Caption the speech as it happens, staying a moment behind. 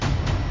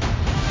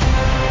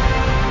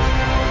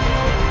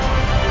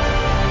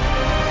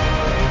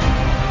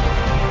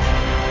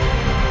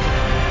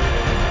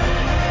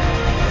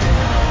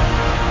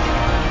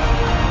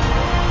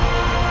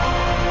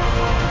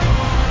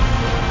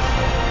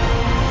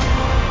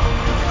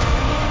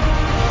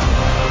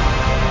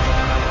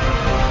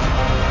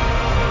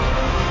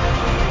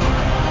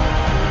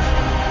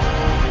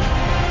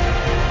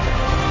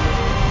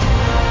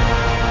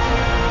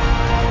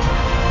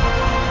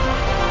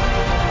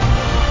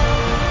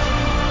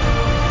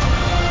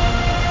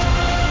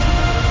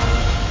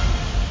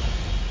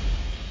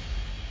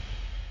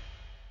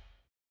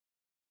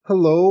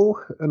Hello,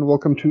 and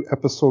welcome to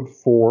episode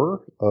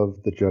 4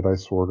 of The Jedi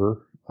Sorter.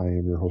 I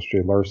am your host,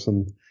 Jay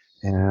Larson,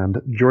 and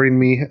joining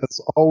me,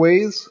 as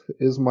always,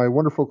 is my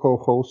wonderful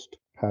co-host,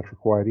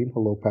 Patrick Whiting.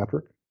 Hello,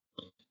 Patrick.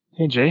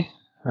 Hey, Jay.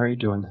 How are you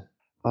doing?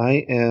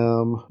 I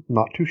am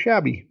not too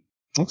shabby.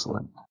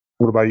 Excellent.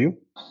 What about you?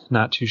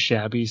 Not too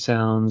shabby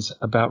sounds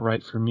about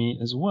right for me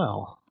as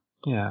well.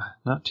 Yeah,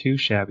 not too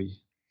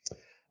shabby.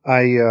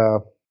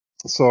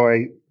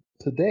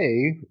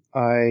 Today,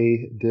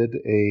 I did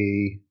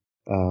a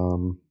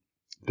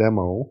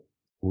demo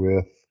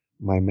with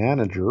my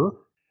manager,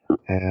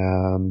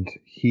 and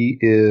he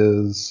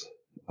is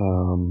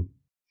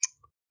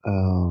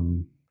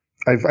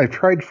I've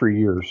tried for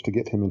years to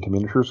get him into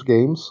miniatures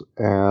games,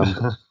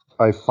 and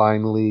I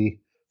finally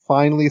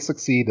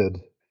succeeded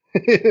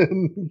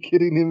in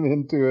getting him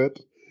into it,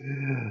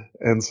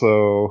 and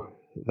so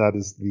that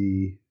is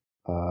the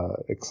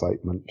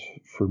excitement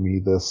for me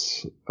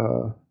this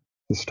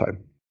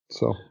time.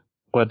 So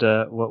what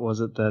was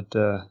it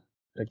that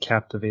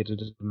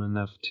captivated him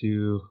enough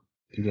to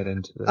get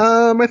into this?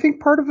 I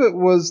think part of it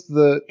was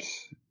that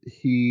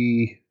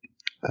he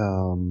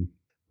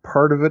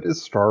part of it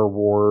is Star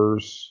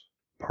Wars.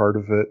 Part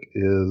of it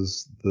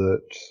is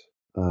that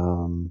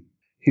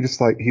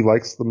he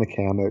likes the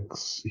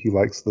mechanics. He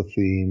likes the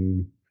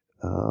theme.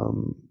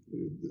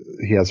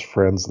 He has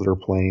friends that are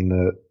playing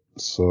it.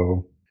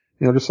 So,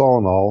 just all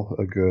in all,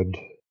 a good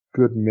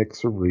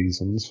mix of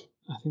reasons.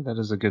 I think that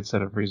is a good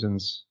set of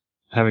reasons.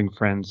 Having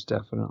friends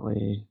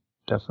definitely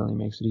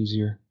makes it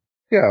easier.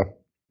 Yeah.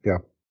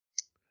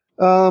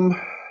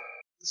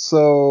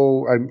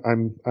 So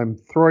I'm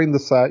throwing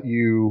this at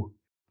you,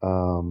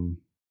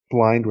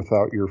 blind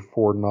without your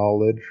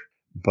foreknowledge,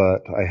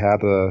 but I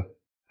had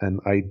an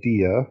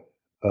idea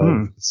of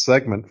a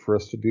segment for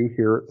us to do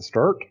here at the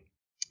start.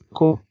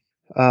 Cool.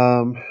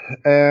 And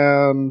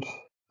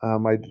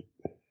I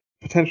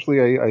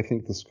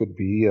think this could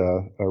be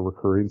a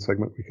recurring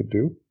segment we could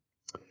do.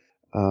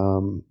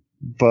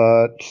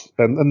 But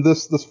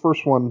this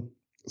first one,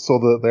 so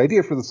the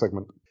idea for the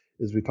segment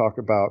is we talk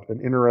about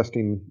an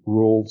interesting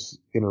rules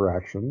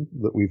interaction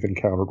that we've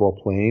encountered while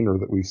playing, or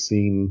that we've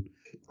seen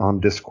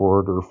on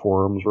Discord or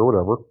forums or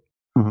whatever.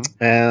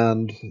 Mm-hmm.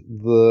 And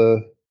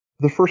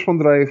the first one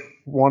that I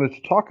wanted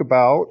to talk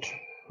about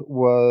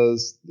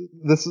was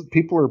this.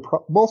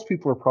 Most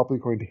people are probably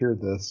going to hear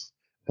this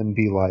and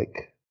be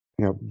like,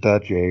 duh,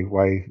 Jay,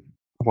 why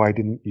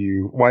did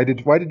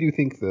you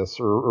think this,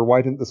 or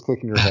why didn't this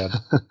click in your head?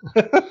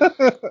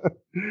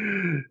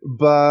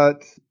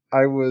 But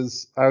I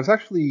was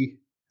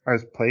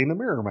playing a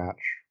mirror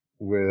match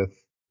with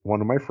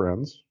one of my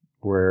friends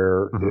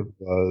where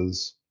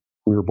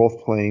we were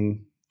both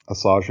playing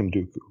Asajj and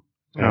Dooku.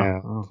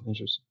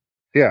 Interesting.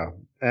 Yeah,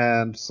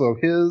 and so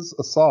his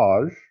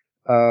Asajj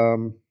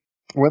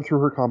went through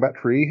her combat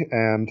tree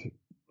and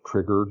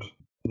triggered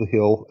the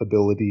heal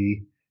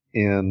ability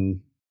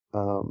in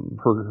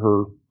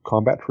her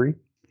combat tree.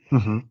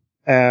 Mm-hmm.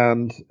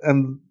 And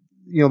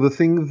the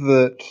thing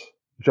that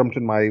jumped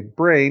in my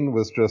brain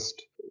was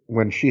just,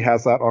 when she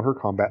has that on her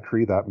combat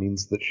tree, that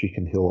means that she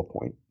can heal a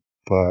point.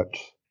 But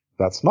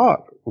that's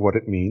not what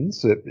it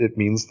means. It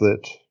means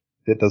that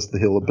it does the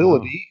heal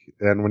ability,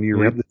 and when you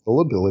read the heal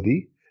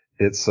ability,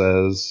 it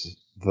says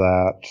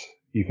that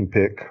you can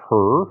pick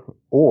her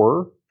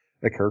or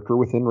a character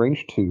within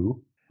range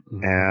 2,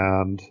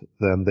 and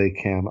then they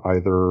can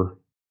either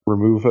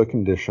remove a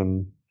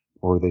condition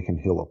or they can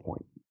heal a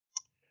point.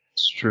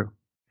 It's true.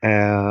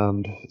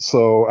 And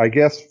so I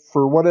guess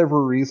for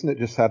whatever reason, it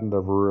just hadn't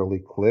ever really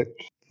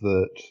clicked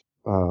that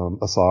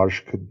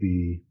Asajj could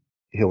be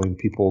healing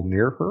people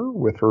near her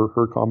with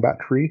her combat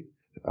tree.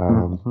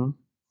 And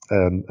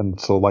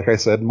so, like I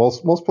said,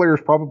 most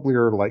players probably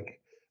are like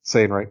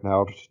saying right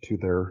now to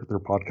their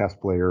podcast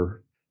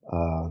player,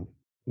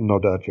 no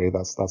duh, Jay,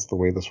 that's the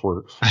way this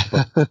works.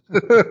 But,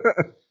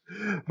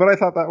 but I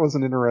thought that was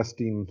an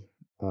interesting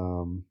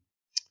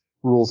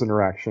rules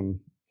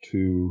interaction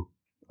to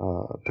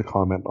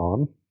comment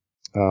on.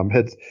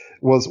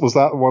 Was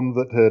that one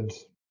that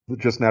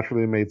just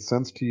naturally made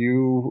sense to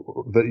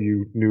you, that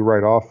you knew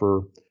right off,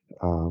 or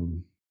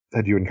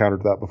had you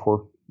encountered that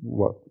before?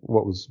 What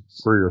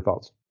were your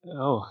thoughts?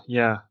 Oh,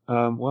 yeah.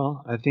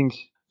 Well, I think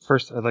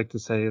first I'd like to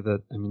say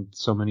that,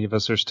 so many of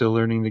us are still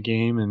learning the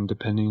game, and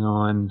depending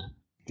on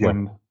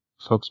when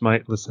folks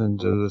might listen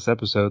to this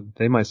episode,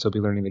 they might still be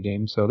learning the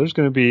game. So there's just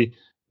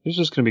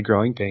going to be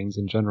growing pains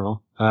in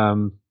general.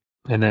 And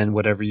then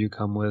whatever you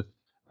come with,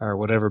 or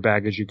whatever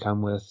baggage you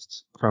come with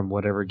from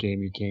whatever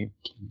game you came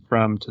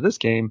from to this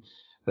game,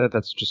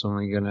 that's just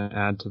only going to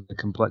add to the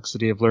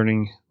complexity of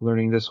learning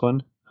this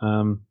one.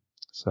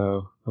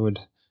 So I would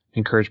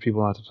encourage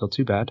people not to feel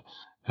too bad.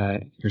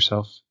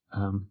 Yourself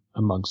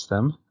amongst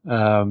them.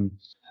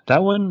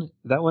 That one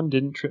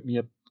didn't trip me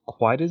up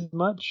quite as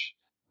much.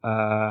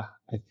 I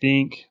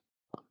think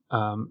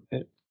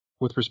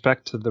with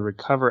respect to the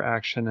recover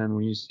action, and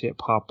when you see it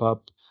pop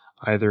up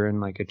either in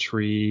like a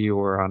tree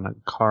or on a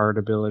card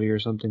ability or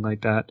something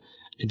like that,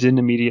 it didn't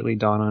immediately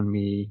dawn on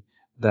me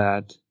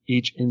that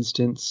each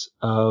instance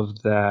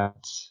of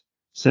that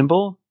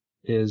Symbol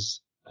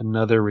is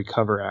another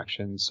recover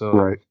action. So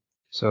Right.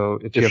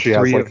 if If you have she has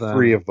three like of them,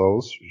 3 of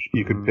those,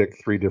 you could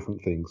pick 3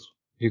 different things.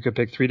 You could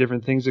pick 3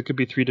 different things. It could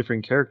be 3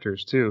 different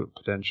characters too,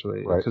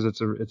 potentially, Right. because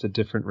it's a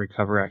different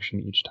recover action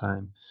each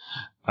time.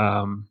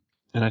 And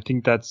I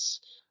think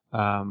that's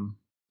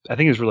I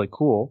think it's really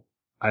cool.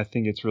 I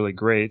think it's really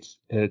great.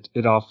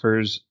 It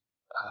offers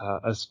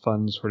a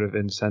fun sort of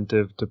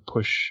incentive to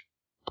push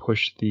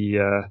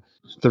the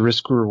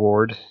risk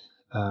reward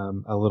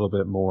a little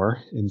bit more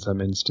in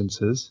some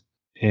instances,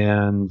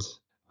 and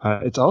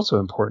it's also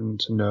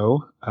important to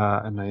know,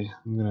 and I'm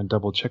going to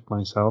double check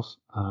myself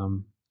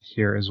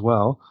here as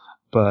well.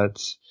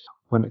 But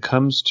when it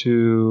comes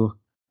to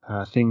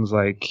things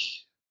like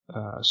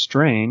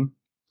strain,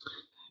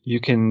 you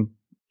can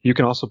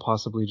also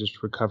possibly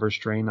just recover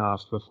strain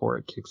off before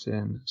it kicks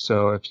in.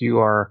 So if you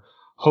are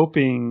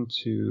hoping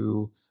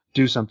to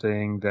do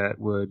something that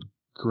would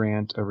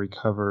grant a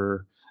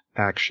recover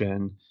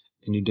action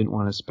and you didn't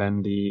want to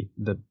spend the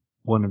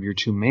one of your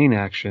 2 main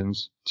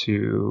actions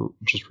to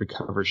just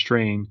recover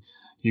strain,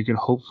 you can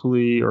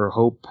hopefully or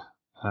hope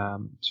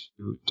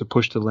to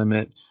push the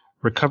limit.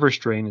 Recover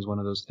strain is one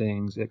of those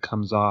things. It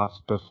comes off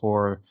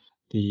before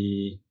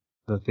the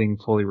thing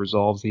fully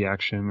resolves the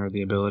action or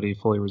the ability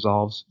fully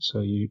resolves. So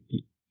I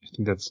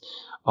think that's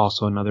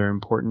also another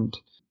important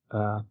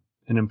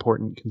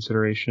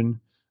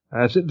consideration.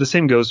 The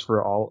same goes for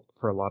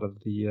a lot of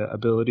the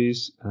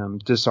abilities.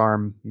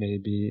 Disarm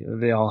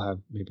they all have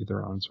maybe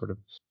their own sort of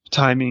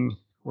timing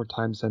or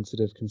time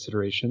sensitive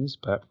considerations,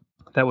 but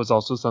that was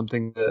also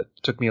something that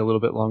took me a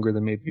little bit longer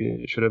than maybe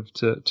it should have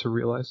to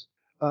realize.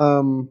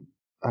 I'm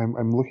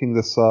looking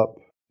this up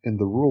in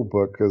the rule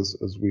book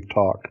as we've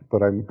talked,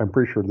 but I'm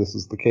pretty sure this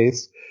is the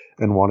case,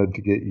 and wanted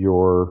to get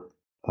your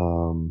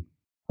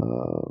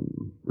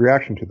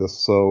reaction to this.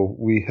 So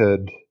we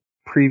had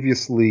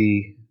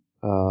previously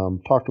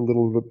talked a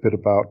little bit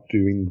about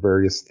doing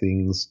various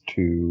things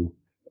to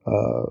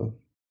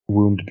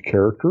wounded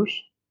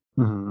characters,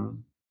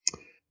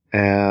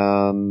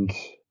 and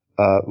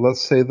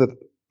let's say that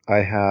I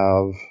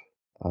have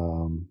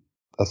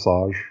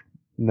Asajj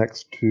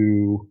next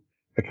to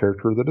a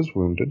character that is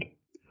wounded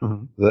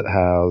that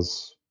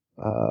has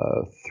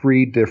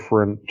 3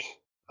 different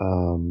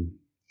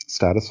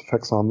status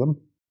effects on them.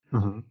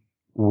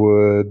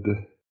 Would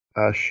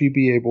she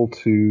be able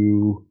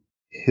to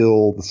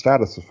heal the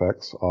status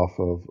effects off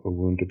of a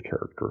wounded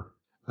character?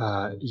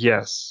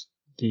 Yes.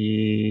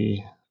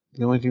 The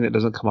only thing that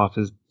doesn't come off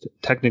is,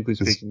 technically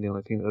speaking, the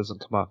only thing that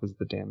doesn't come off is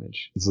the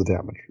damage. It's the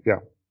damage,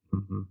 yeah.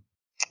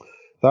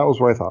 That was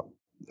what I thought.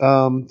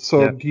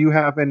 So do you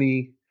have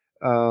any...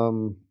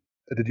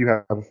 did you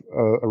have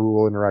a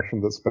rule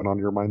interaction that's been on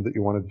your mind that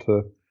you wanted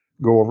to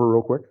go over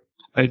real quick?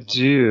 I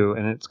do,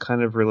 and it's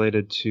kind of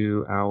related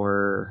to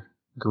our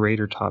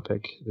greater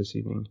topic this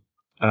evening.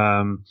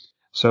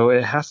 So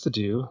it has to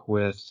do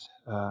with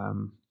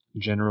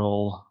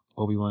General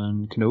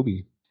Obi-Wan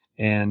Kenobi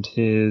and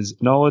his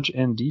knowledge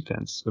and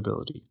defense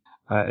ability.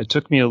 It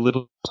took me a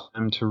little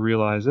time to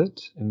realize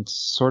it, and it's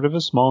sort of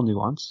a small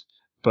nuance,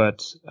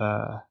 but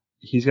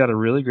he's got a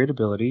really great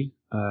ability.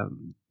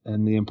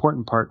 And the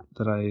important part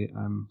that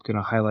I'm going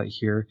to highlight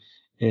here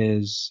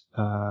is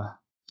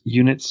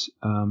units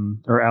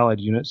or allied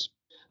units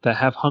that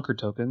have hunker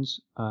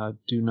tokens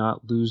do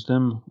not lose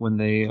them when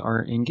they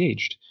are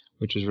engaged,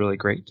 which is really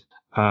great.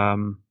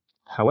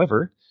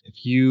 However,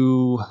 if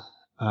you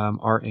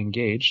are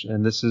engaged,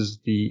 and this is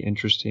the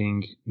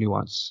interesting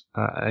nuance,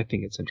 I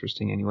think it's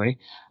interesting anyway.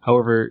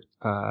 However,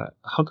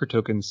 hunker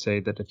tokens say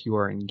that if you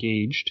are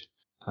engaged,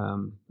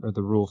 or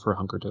the rule for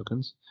hunker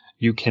tokens,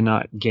 you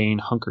cannot gain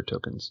hunker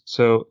tokens.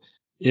 So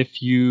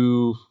if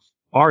you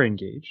are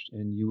engaged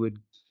and you would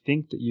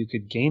think that you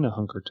could gain a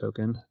hunker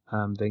token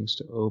thanks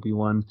to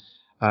Obi-Wan,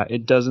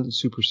 it doesn't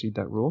supersede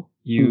that rule.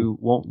 You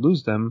won't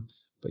lose them,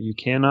 but you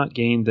cannot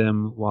gain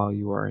them while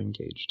you are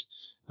engaged.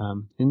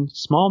 In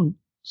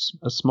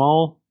a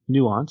small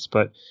nuance,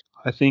 but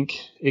I think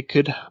it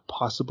could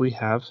possibly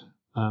have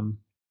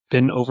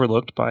been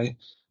overlooked by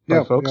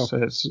folks.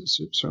 It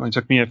certainly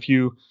took me a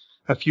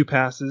few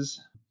passes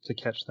to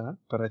catch that,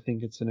 but I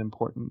think it's an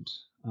important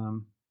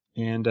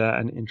and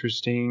an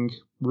interesting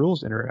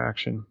rules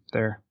interaction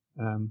there.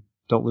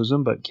 Don't lose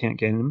them, but can't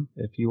gain them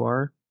if you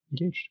are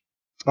engaged.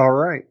 All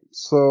right.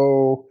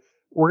 So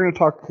we're going to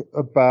talk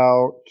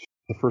about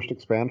the first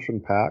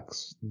expansion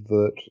packs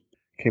that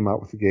came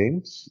out with the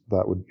games.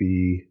 That would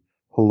be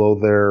Hello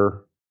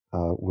There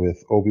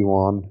with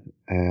Obi-Wan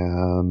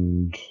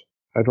and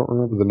I don't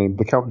remember the name,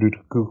 the Count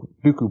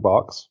Dooku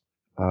box,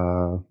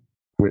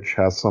 which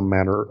has some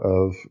manner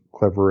of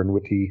clever and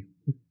witty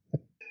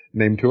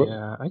name to it.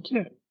 Yeah, I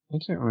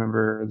can't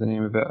remember the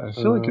name of it. I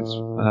feel like it's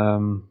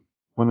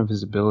one of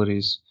his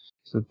abilities.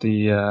 Is it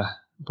the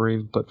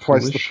brave but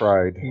Twice foolish? the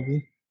Pride.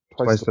 Maybe?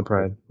 Twice the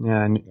Pride. Yeah,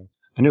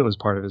 I knew it was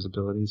part of his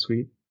ability.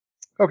 Sweet.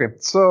 Okay,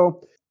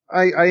 so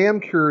I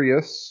am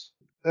curious,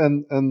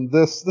 and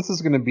this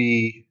is going to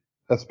be,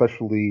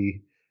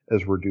 especially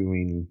as we're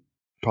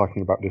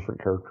talking about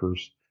different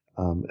characters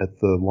at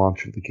the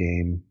launch of the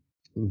game,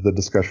 the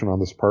discussion on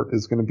this part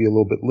is going to be a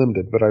little bit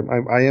limited. But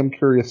I am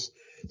curious,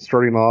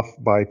 starting off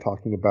by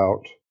talking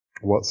about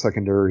what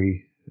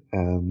secondary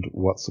and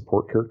what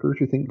support characters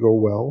you think go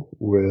well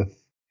with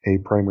a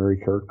primary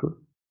character.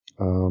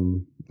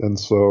 And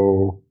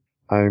so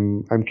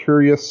I'm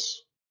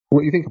curious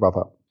what you think about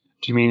that.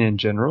 Do you mean in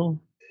general?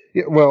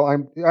 Yeah, well,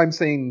 I'm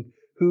saying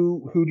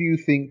who do you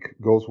think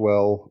goes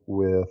well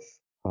with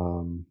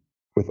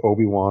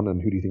Obi-Wan,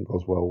 and who do you think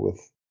goes well with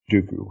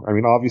Dooku? I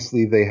mean,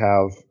 obviously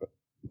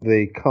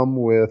they come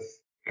with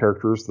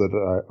characters that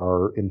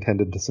are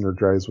intended to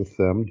synergize with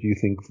them. Do you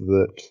think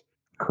that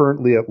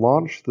currently at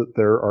launch that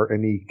there are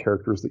any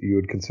characters that you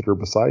would consider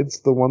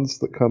besides the ones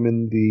that come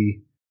in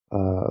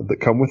that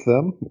come with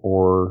them,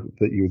 or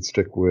that you would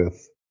stick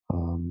with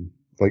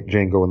like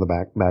Jango and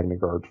the Magna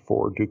Guard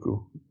for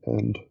Dooku,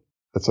 and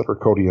etc.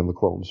 Cody and the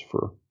clones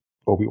for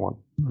Obi-Wan?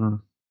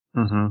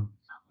 Mm-hmm.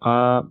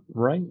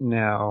 Right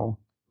now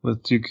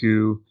with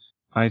Dooku,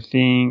 I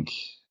think,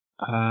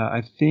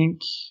 I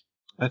think,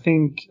 I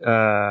think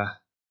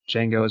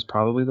Django is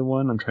probably the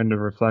one. I'm trying to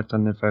reflect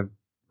on if I've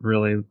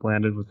really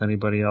landed with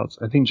anybody else.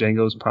 I think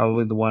Django is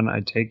probably the one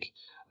I take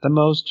the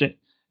most,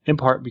 in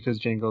part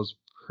because Django's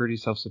pretty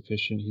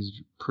self-sufficient.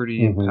 He's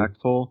pretty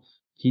impactful.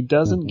 He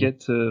doesn't get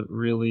to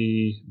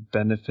really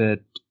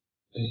benefit.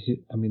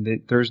 I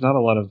mean, there's not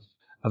a lot of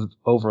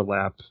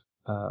overlap.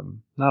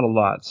 Not a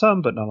lot,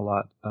 some, but not a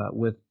lot,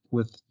 with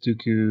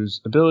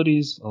Dooku's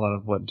abilities. A lot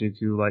of what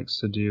Dooku likes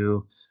to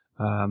do,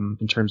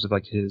 in terms of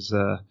like his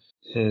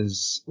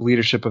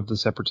leadership of the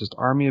Separatist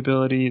army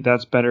ability.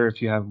 That's better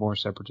if you have more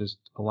Separatist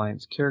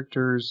Alliance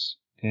characters.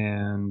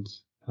 And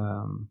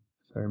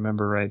if I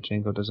remember right,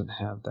 Jango doesn't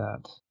have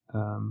that.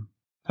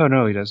 Oh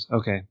no, he does.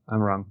 Okay,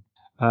 I'm wrong.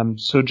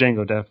 So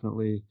Jango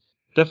definitely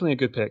a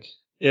good pick.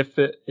 If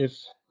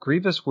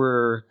Grievous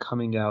were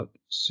coming out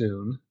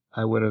soon,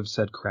 I would have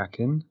said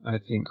Kraken. I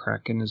think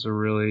Kraken is a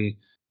really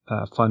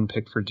fun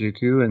pick for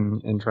Dooku,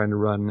 and trying to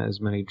run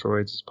as many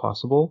droids as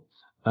possible.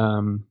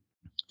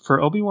 For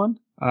Obi-Wan,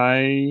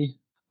 I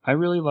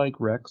really like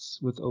Rex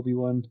with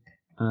Obi-Wan.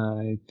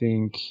 I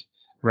think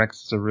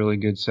Rex is a really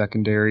good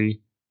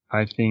secondary.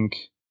 I think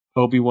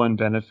Obi-Wan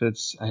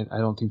benefits. I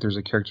don't think there's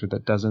a character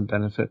that doesn't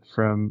benefit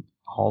from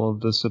all of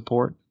the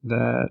support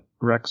that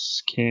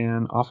Rex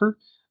can offer,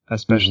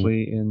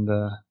 especially in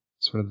the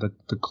sort of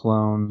the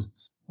clone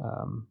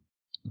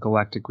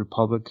Galactic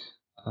Republic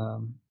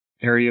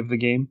area of the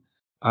game.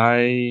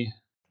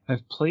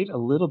 I've played a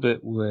little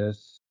bit with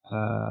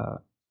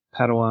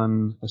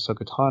Padawan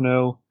Ahsoka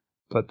Tano,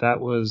 but that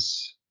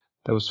was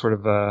sort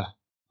of a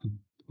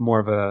more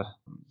of a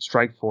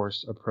strike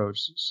force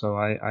approach. So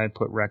I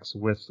put Rex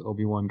with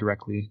Obi-Wan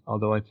directly,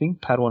 although I think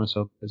Padawan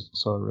Ahsoka is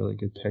also a really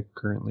good pick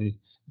currently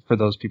for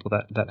those people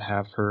that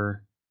have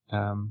her.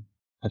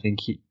 I think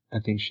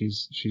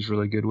she's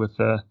really good with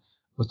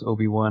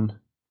Obi-Wan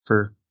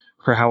for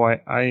how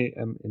I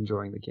am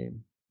enjoying the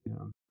game.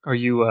 Are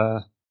you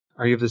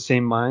of the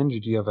same mind, or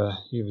do you have a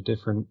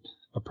different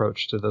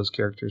approach to those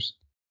characters?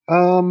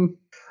 I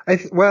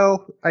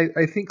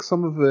think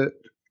some of it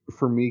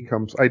for me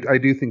comes. I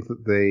do think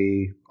that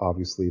they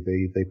obviously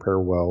they pair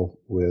well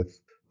with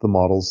the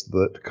models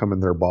that come in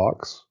their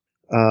box.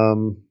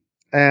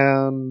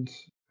 And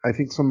I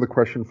think some of the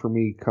question for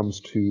me comes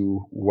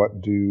to what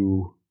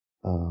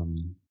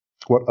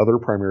other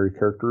primary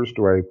characters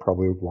do I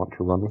probably want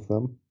to run with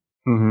them?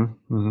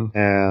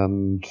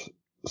 And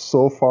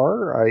so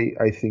far,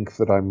 I think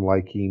that I'm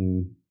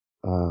liking,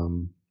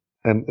 and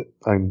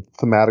I'm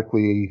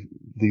thematically,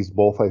 these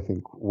both I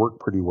think work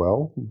pretty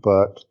well,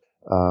 but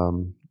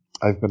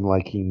I've been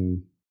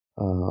liking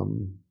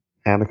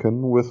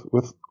Anakin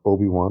with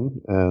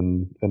Obi-Wan,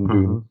 and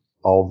doing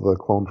all the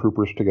clone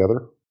troopers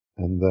together,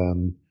 and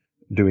then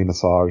doing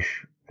Asajj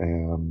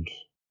and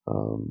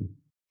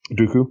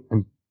Dooku,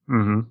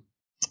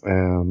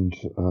 and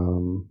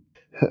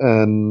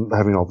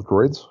having all the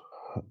droids.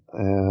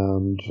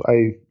 And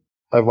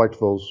I've liked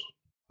those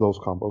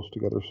combos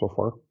together so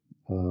far.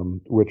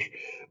 Which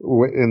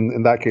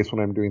in that case,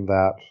 when I'm doing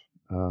that,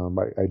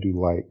 I do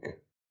like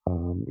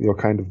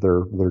kind of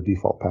their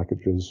default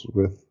packages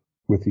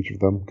with each of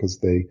them, because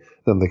they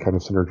kind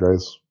of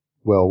synergize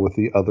well with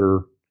the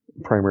other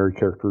primary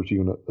characters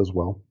unit as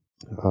well.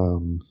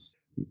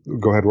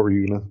 Go ahead. What were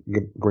you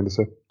going to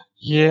say?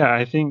 Yeah,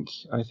 I think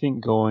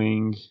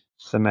going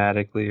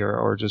thematically,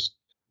 or just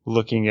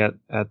looking at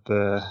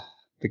the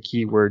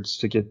keywords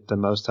to get the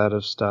most out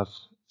of stuff,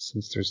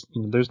 since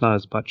there's not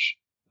as much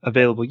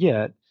available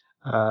yet.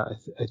 I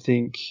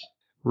think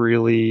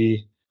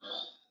really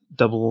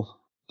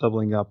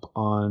doubling up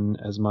on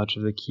as much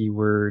of the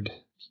keyword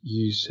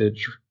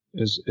usage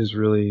is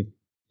really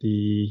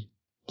the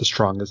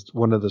strongest,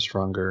 one of the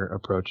stronger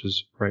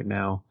approaches right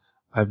now.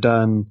 I've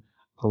done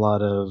a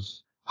lot of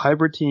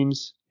hybrid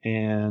teams,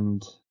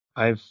 and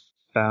I've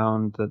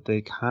found that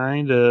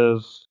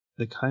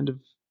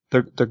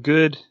they're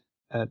good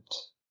at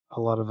a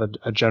lot of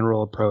a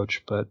general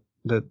approach, but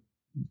the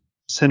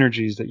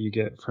synergies that you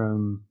get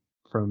from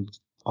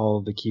all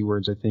of the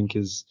keywords, I think,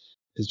 is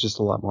just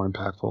a lot more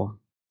impactful.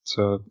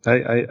 So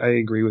I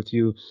agree with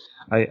you.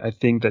 I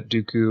think that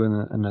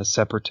Dooku and a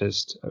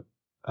separatist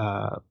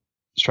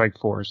strike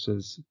force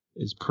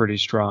is pretty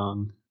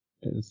strong.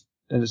 It's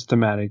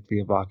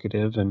thematically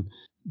evocative, and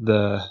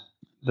the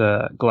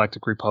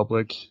Galactic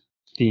Republic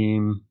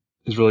theme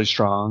is really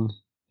strong,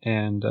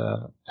 and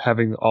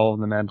having all of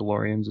the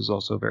Mandalorians is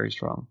also very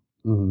strong.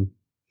 Mm-hmm.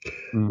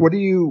 Mm. What do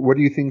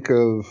you think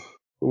of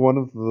one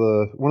of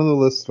the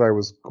lists that I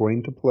was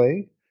going to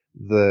play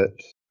that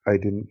I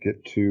didn't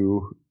get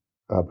to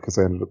because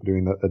I ended up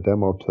doing a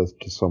demo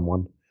to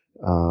someone,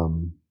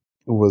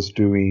 was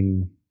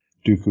doing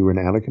Dooku and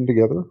Anakin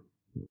together,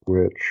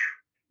 which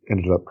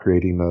ended up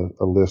creating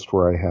a list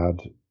where I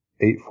had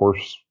 8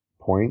 force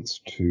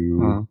points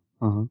to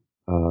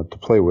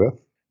play with.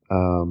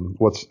 I'm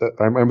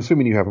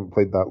assuming you haven't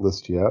played that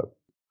list yet.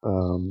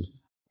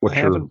 What's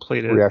I your haven't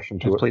played it. reaction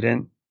to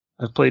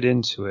I've played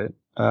into it.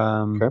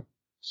 Okay.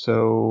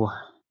 So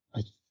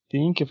I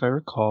think if I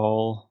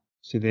recall,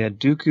 see, they had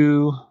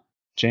Dooku,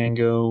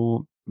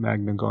 Jango,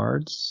 Magna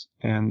Guards,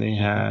 and they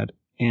had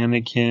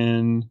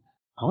Anakin.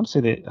 I want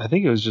to say I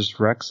think it was just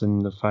Rex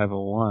and the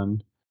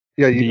 501.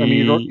 Yeah,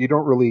 you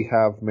don't really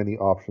have many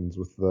options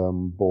with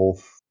them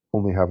both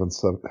only having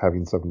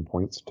 7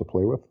 points to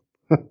play with.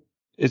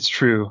 It's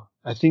true.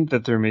 I think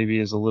that there maybe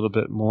is a little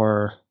bit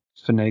more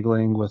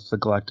finagling with the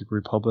Galactic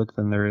Republic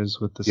than there is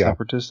with the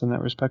Separatists in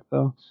that respect,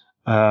 though.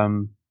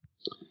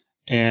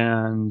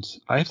 And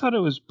I thought it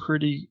was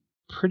pretty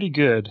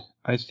good.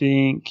 I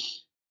think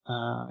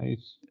I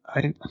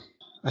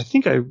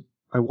think I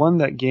won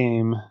that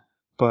game,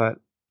 but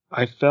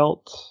I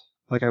felt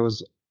like I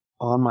was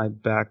on my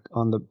back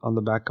on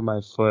the back of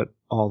my foot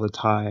all the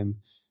time.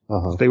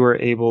 They were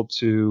able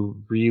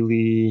to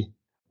really.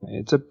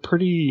 It's a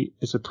pretty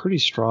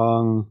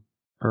strong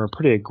or a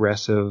pretty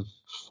aggressive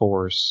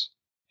force,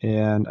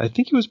 and I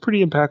think it was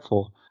pretty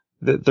impactful.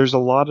 There's a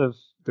lot of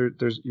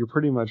you're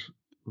pretty much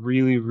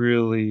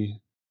really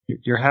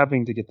you're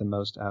having to get the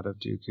most out of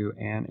Dooku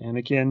and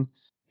Anakin,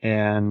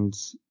 and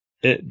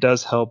it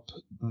does help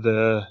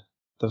the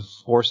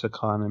force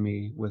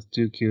economy with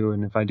Dooku.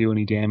 And if I do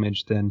any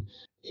damage, then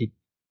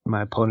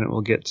my opponent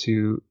will get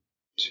to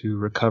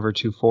recover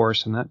 2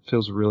 force, and that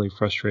feels really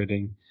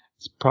frustrating.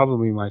 It's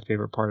probably my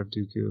favorite part of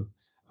Dooku.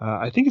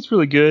 I think it's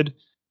really good,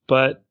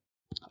 but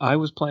I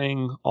was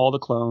playing all the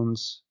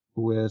clones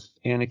with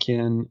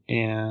Anakin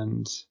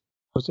and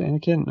was it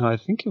Anakin? No, I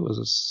think it was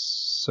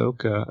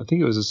Ahsoka. I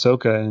think it was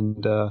Ahsoka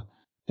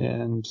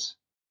and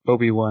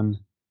Obi-Wan,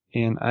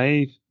 and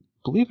I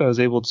believe I was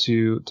able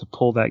to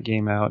pull that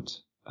game out.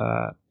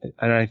 And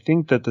I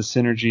think that the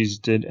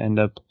synergies did end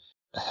up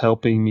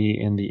helping me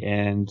in the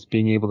end,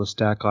 being able to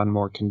stack on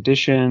more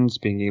conditions,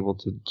 being able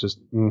to just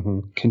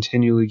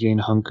continually gain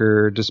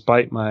hunker,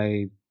 despite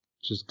my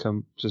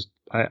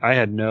I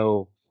had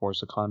no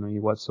force economy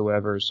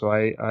whatsoever, so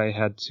I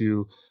had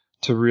to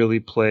really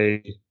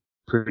play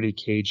pretty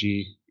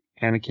cagey.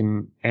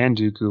 Anakin and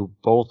Dooku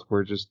both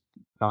were just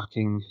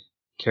knocking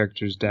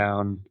characters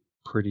down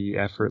pretty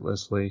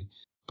effortlessly,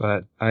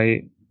 but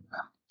I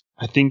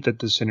think that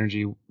the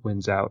synergy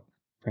wins out,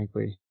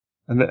 frankly,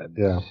 and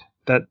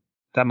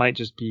that might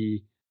just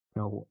be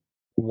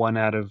 1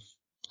 out of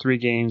 3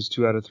 games,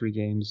 2 out of 3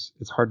 games.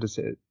 It's hard to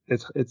say.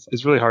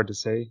 It's really hard to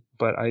say,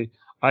 but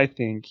I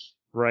think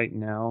right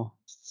now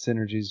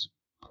synergies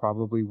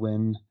probably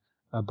win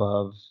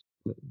above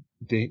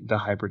the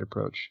hybrid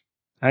approach.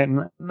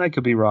 I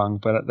could be wrong,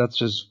 but that's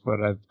just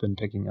what I've been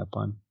picking up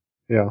on.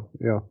 Yeah.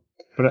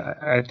 But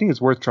I think it's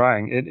worth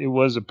trying. It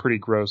was a pretty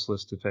gross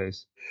list to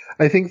face.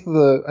 I think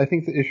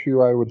the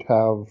issue I would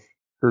have,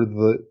 or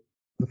the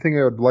thing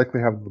I would likely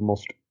have the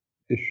most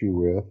issue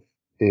with,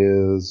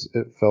 is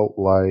it felt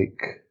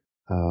like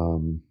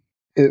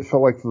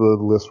the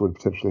list would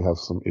potentially have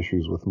some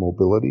issues with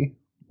mobility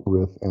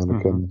with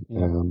Anakin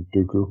and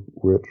Dooku,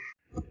 which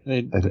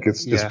I think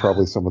is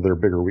probably some of their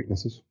bigger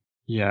weaknesses.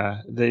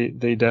 Yeah,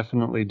 they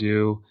definitely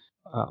do.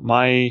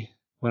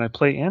 When I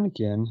play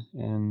Anakin,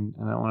 and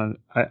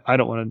I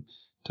don't want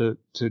to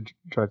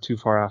drive too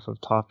far off of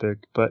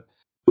topic, but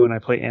when I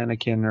play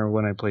Anakin or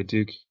when I play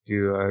Dooku,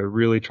 I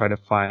really try to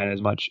find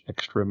as much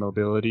extra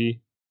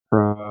mobility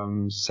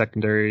from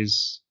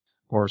secondaries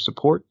or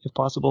support if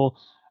possible.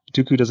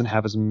 Dooku doesn't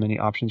have as many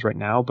options right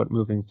now, but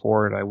moving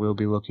forward, I will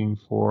be looking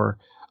for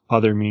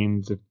other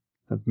means of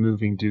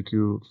moving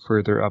Dooku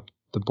further up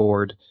the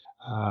board.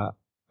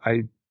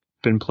 I've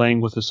been playing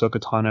with Ahsoka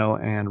Tano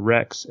and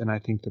Rex, and I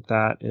think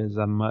that is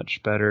a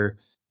much better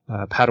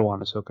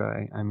Padawan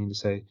Ahsoka. I mean to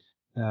say,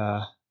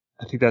 I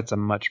think that's a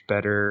much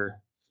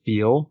better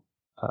feel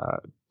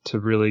to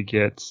really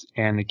get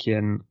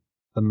Anakin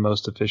the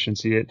most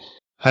efficiency.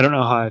 I don't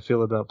know how I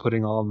feel about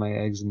putting all of my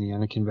eggs in the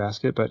Anakin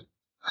basket, but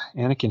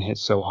Anakin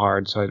hits so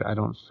hard, so I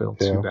don't feel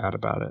too bad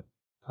about it.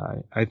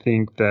 I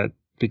think that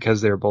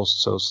because they're both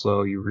so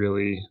slow, you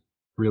really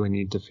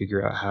need to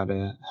figure out how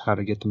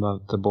to get them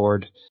up the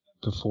board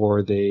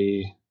before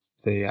they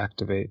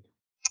activate.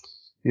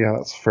 Yeah,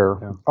 that's fair.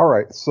 Yeah. All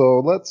right, so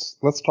let's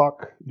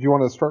talk. Do you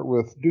want to start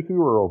with Dooku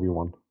or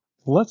Obi-Wan?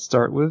 Let's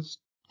start with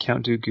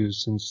Count Dooku,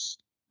 since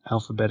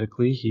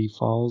alphabetically, he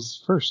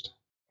falls first.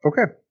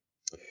 Okay.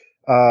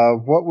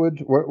 What would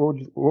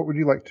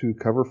you like to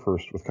cover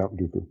first with Count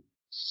Dooku?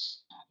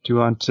 Do you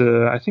want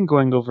to? I think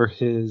going over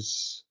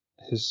his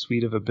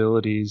suite of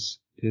abilities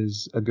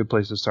is a good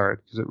place to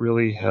start because it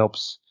really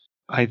helps,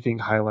 I think,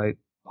 highlight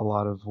a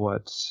lot of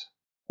what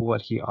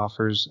he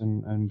offers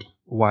and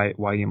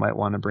why you might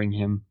want to bring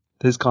him.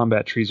 His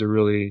combat trees are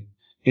really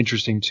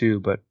interesting too,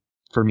 but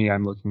for me,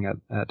 I'm looking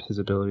at his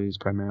abilities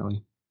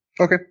primarily.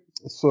 Okay,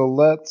 so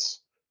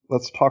let's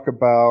talk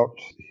about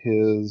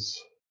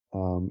his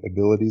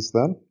abilities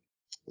then.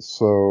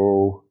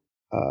 So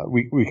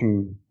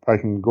I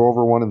can go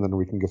over one and then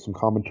we can get some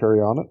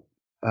commentary on it.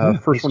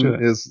 First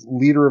one is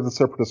leader of the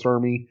Separatist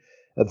army.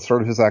 At the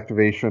start of his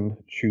activation,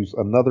 choose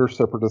another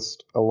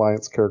Separatist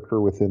Alliance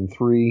character within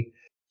 3.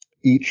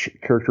 Each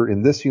character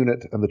in this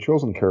unit and the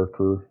chosen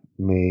character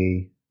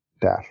may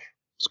dash.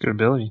 It's a good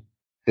ability.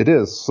 It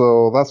is.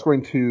 So that's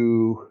going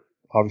to,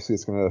 obviously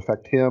it's going to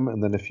affect him.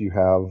 And then if you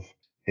have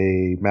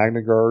a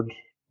Magna Guard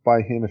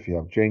by him, if you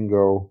have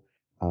Django,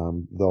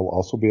 they'll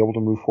also be able to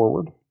move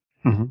forward.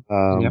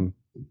 Yep.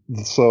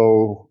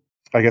 So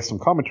I guess some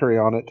commentary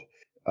on it.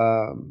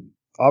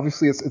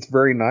 Obviously it's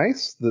very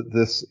nice that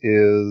this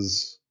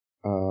is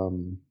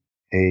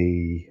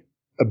a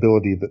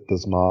ability that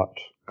does not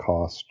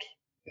cost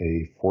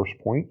a force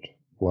point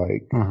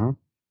like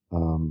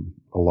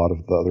a lot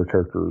of the other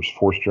characters'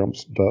 force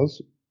jumps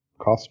does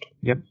cost.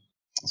 Yep.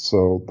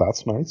 So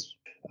that's nice.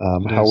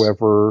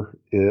 However,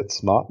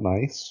 it's not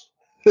nice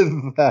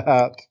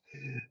that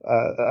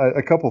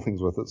a couple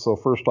things with it. So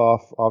first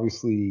off,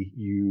 obviously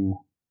you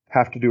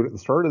have to do it at the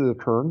start of the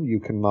turn. You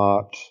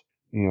cannot,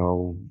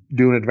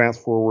 do an advance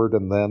forward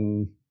and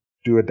then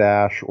do a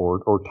dash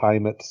or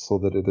time it so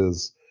that it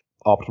is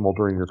optimal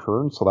during your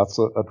turn. So that's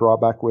a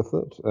drawback with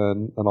it.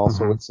 And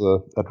also it's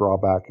a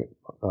drawback,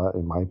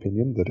 in my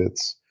opinion, that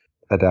it's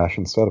a dash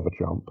instead of a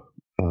jump.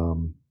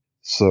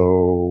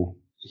 So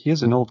he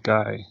is an old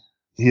guy.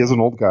 He is an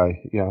old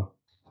guy, yeah.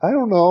 I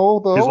don't know,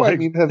 though.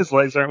 His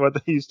legs aren't what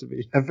they used to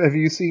be. Have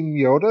you seen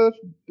Yoda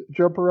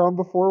jump around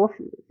before?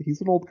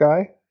 He's an old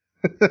guy.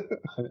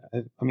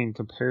 I mean,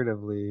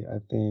 comparatively, I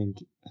think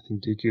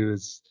Dooku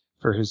is,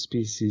 for his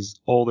species,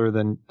 older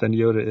than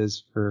Yoda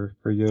is for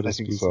Yoda's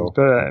species. So.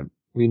 But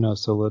we know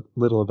so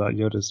little about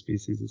Yoda's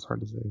species, it's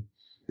hard to say.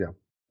 Yeah.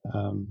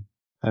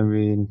 I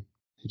mean,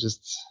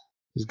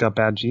 he's got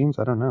bad genes.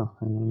 I don't know.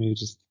 Maybe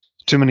just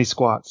too many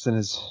squats in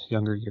his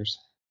younger years.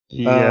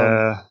 Go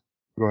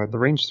ahead. The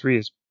range 3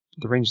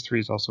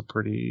 is also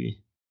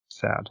pretty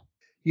sad.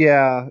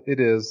 Yeah, it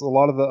is. A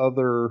lot of the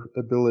other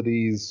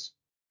abilities,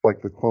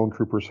 like the clone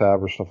troopers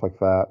have or stuff like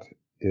that,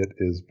 it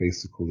is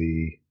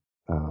basically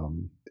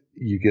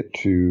you get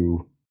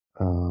to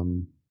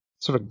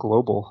sort of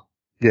global.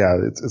 Yeah,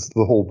 it's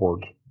the whole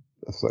board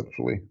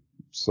essentially.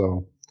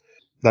 So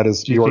that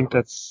is. Do you think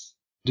that's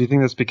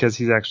because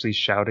he's actually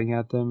shouting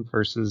at them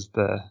versus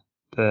the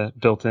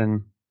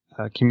built-in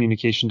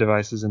communication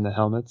devices in the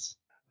helmets?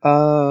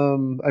 I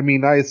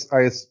mean, I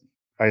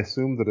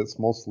assume that it's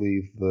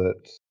mostly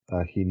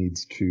that he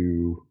needs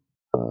to.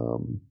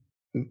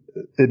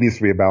 It needs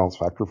to be a balance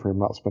factor for him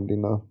not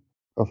spending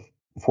a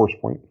force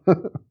point.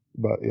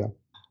 But yeah.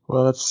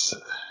 Well,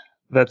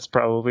 that's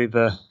probably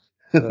the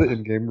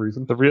in-game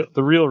reason. The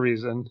real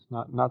reason,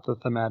 not the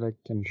thematic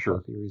and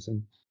fluffy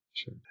reason.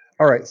 Sure.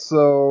 All right.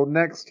 So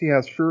next he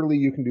has surely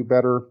you can do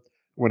better.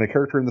 When a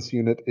character in this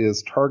unit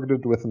is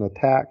targeted with an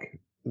attack,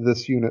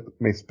 this unit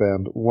may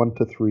spend 1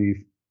 to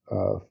 3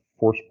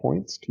 force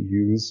points to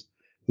use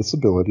this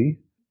ability.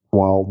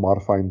 While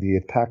modifying the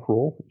attack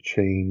roll,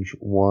 change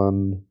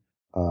 1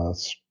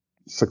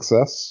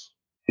 success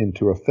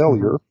into a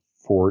failure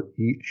for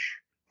each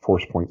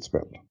force point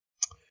spent.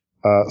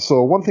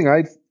 So one thing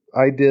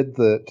I did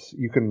that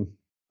you can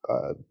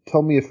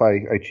tell me if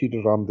I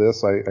cheated on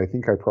this. I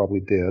think I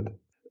probably did.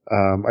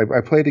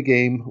 I played a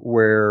game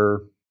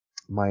where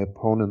my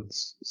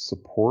opponent's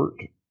support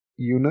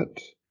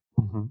unit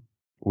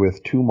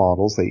with 2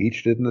 models, they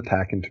each did an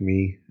attack into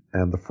me,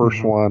 and the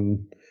first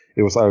one,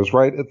 I was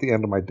right at the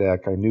end of my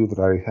deck. I knew that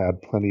I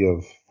had plenty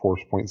of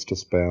force points to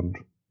spend,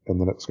 and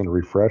then it was going to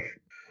refresh.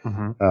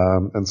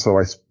 And so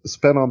I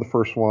spent on the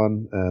first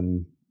one,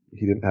 and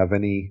he didn't have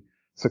any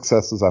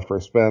successes after I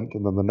spent,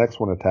 and then the next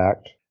one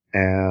attacked,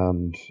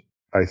 and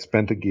I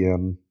spent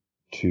again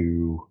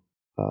to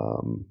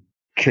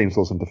change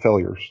those into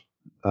failures.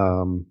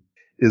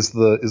 Is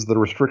the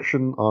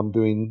restriction on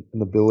doing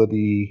an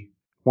ability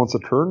once a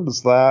turn,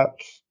 does that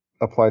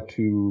apply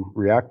to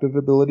reactive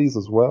abilities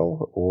as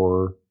well,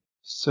 or?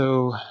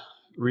 So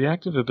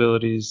reactive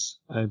abilities,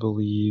 I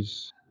believe,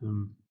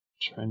 I'm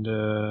going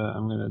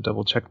to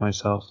double check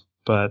myself,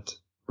 but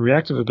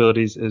reactive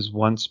abilities is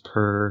once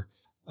per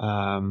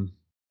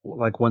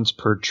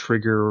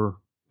trigger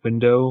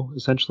window,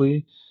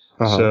 essentially.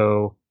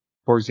 So,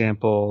 for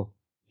example,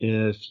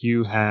 if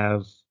you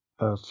have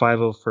a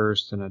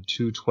 501st and a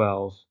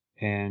 212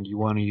 and you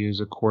want to use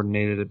a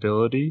coordinated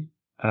ability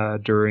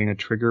during a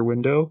trigger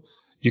window,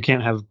 you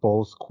can't have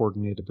both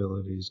coordinated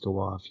abilities go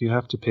off. You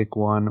have to pick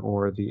one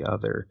or the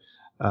other.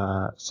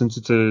 Since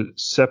it's a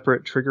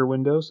separate trigger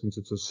window, since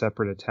it's a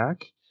separate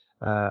attack,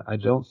 I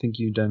don't think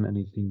you've done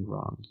anything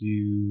wrong.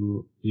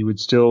 You would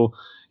still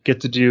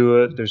get to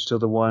do it. There's still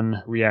the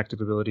one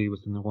reactive ability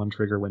within the one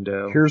trigger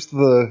window. Here's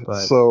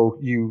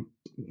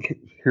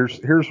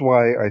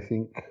why I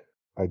think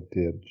I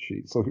did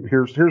cheat. So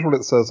here's what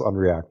it says on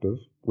reactive,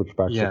 which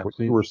backs up what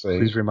you were saying.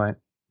 Please remind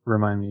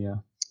me. Yeah.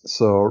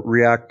 So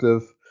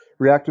reactive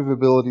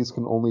abilities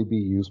can only be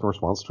used in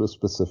response to a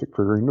specific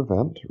triggering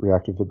event.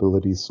 Reactive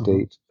abilities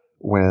state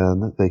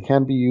when they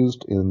can be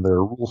used in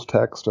their rules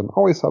text and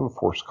always have a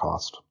force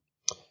cost.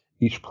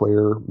 Each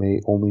player may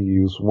only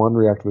use one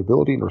reactive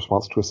ability in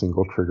response to a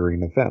single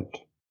triggering event.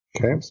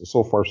 Okay,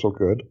 so far so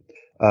good.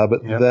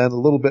 But then a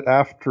little bit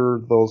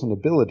after those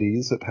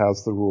abilities, it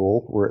has the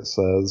rule where it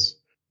says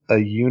a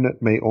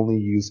unit may only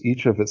use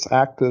each of its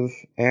active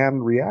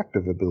and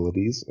reactive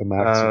abilities a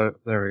maximum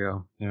there we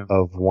go. Yeah.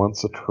 of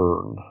once a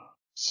turn.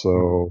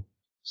 So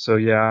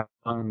yeah,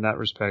 on that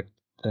respect,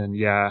 then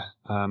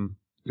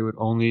it would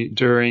only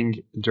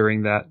during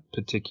that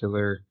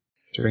particular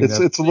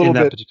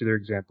particular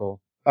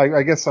example.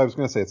 I guess I was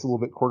going to say it's a little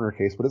bit corner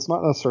case, but it's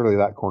not necessarily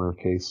that corner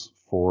case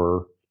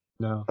for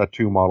a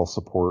 2-model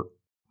support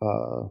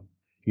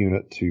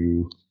unit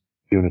to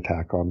do an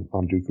attack on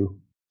Dooku.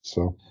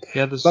 So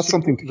that's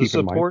something to keep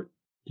in mind.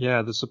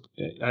 Yeah,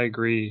 I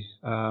agree.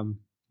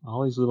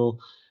 All these little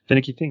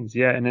finicky things.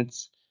 Yeah, and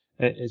it's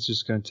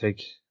just going to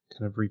take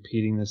kind of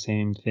repeating the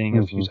same thing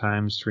a few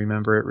times to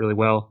remember it really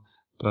well.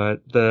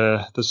 But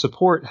the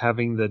support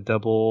having the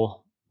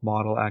double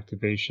model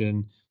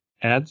activation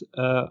adds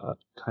a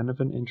kind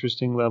of an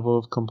interesting level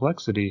of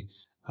complexity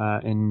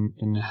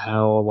in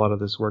how a lot of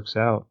this works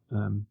out.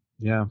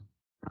 Yeah,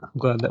 I'm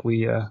glad that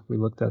we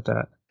looked at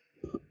that.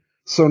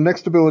 So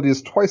next ability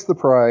is twice the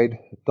pride,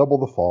 double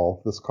the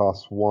fall. This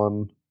costs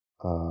 1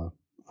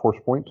 force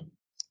point.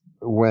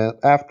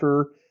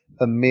 After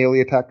a melee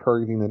attack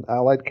targeting an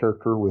allied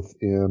character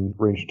within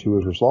range 2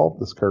 is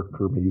resolved, this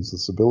character may use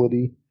this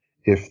ability.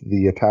 If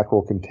the attack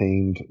roll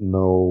contained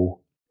no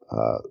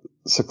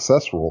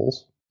success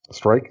rolls,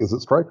 strike, is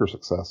it strike or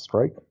success?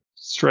 Strike?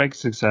 Strike,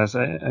 success.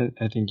 I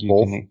think you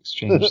Both? Can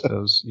exchange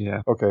those.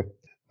 Yeah. Okay.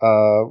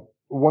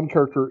 One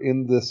character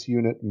in this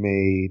unit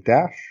may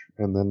dash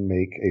and then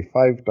make a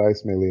 5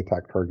 dice melee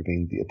attack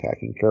targeting the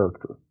attacking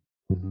character.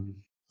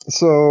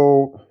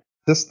 So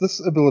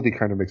this ability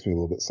kind of makes me a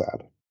little bit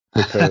sad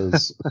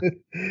because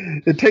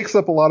it takes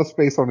up a lot of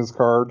space on his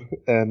card,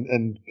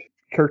 and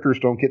characters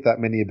don't get that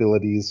many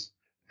abilities,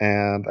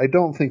 and I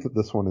don't think that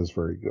this one is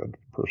very good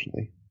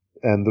personally.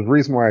 And the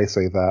reason why I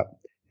say that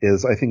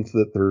is I think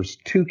that there's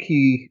 2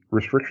 key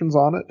restrictions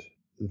on it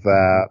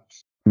that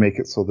make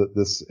it so that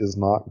this is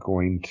not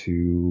going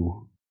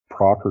to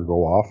proc or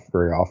go off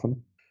very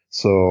often.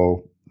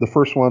 So the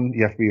first one,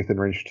 you have to be within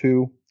range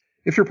 2.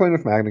 If you're playing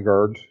with Magna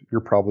Guard,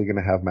 you're probably going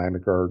to have Magna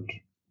Guard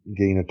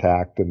gain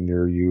attacked and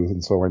near you.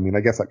 And so, I mean,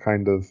 I guess that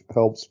kind of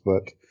helps.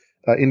 But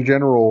in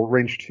general,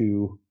 range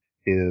 2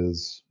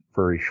 is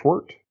very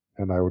short.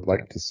 And I would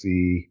like to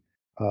see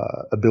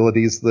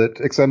abilities that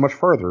extend much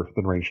farther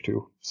than range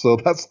 2. So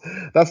that's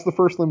the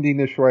first limiting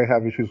issue I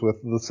have issues with.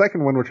 The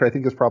second one, which I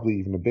think is probably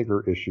even a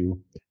bigger issue,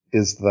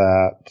 is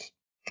that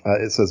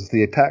it says if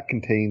the attack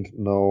contained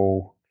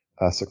no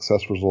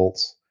success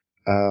results,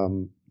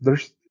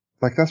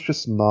 that's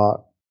just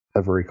not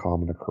a very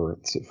common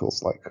occurrence, it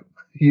feels like.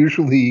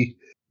 Usually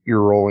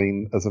you're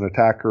rolling as an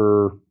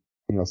attacker,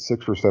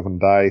 6 or 7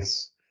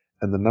 dice,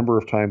 and the number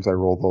of times I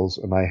roll those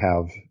and I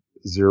have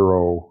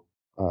 0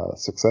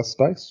 success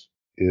dice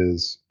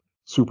is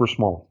super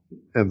small.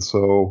 And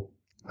so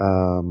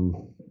I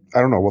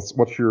don't know,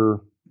 what's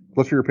your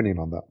opinion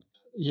on that?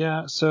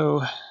 Yeah,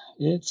 so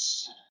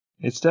it's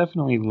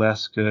definitely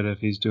less good if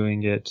he's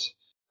doing it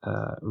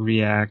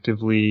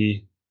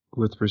reactively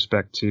with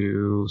respect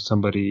to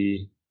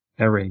somebody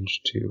at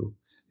range 2.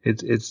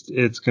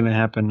 It's going to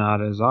happen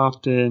not as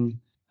often.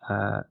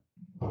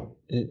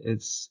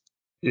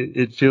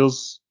 It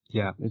feels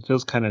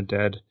kind of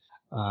dead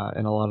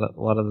in a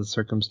lot of the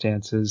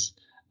circumstances.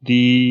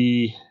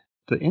 The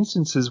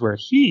instances where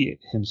he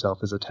himself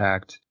is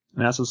attacked,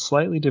 and that's a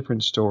slightly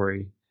different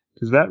story,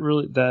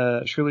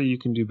 because surely you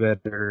can do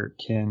better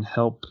can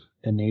help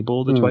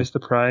enable the twice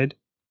the pride.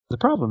 The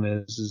problem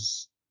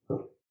is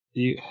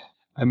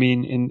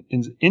in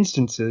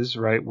instances,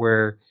 right,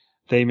 where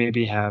they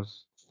maybe have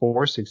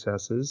 4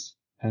 successes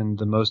and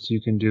the most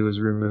you can do is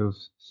remove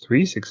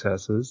 3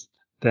 successes,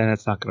 then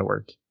it's not going to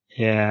work.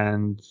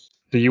 And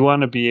so you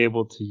want to be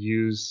able to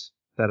use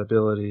that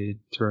ability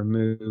to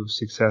remove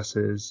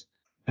successes,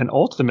 and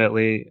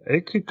ultimately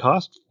it could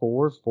cost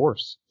 4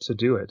 force to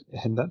do it,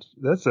 and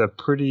that's a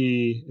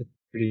pretty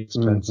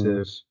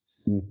expensive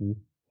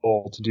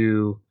goal to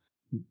do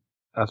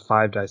a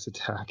 5 dice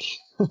attack.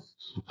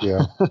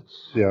 Yeah.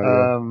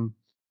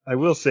 I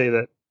will say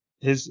that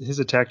his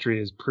attack tree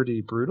is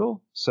pretty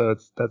brutal, so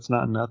that's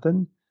not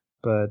nothing.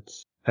 But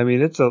I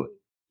mean,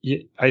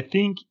 I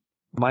think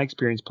my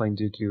experience playing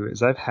Dooku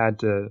is I've had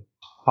to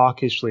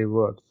hawkishly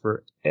look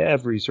for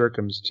every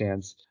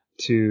circumstance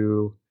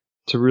to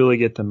to really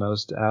get the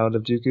most out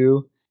of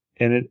Dooku,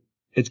 and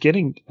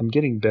I'm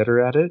getting better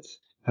at it,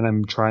 and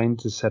I'm trying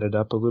to set it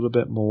up a little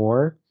bit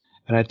more.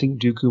 And I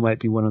think Dooku might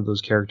be one of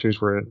those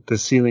characters where the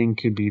ceiling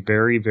could be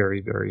very,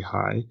 very, very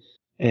high.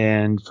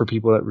 And for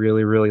people that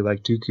really, really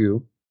like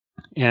Dooku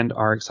and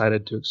are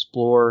excited to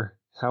explore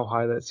how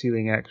high that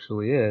ceiling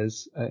actually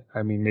is,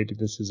 I mean, maybe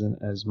this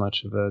isn't as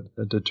much of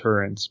a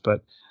deterrence,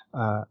 but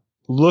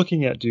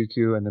looking at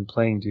Dooku and then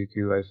playing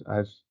Dooku,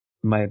 I've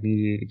my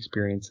immediate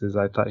experiences,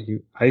 I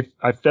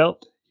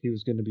felt he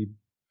was going to be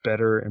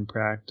better in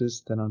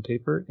practice than on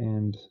paper,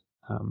 and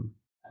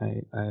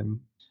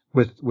I'm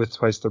with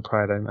Twice the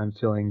Pride, I'm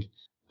feeling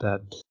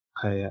that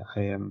I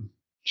am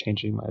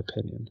changing my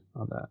opinion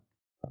on that.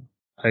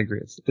 I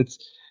agree.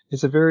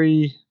 It's a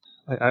very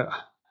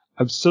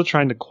I'm still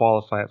trying to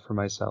qualify it for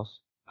myself.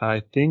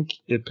 I think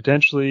it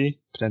potentially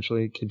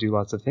could do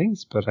lots of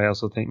things, but I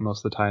also think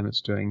most of the time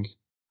it's doing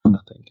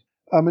nothing.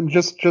 And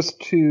just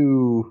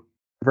to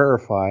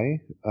verify,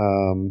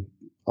 on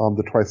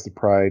the Twice the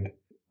Pride,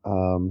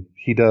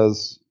 he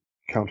does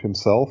count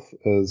himself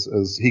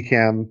as he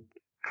can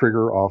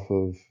trigger off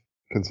of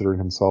considering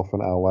himself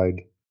an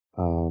allied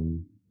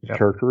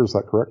character. Is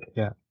that correct?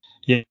 Yeah.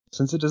 Yeah.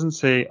 Since it doesn't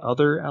say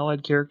other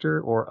allied character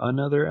or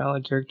another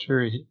allied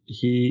character,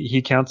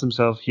 he counts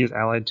himself. He is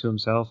allied to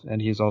himself, and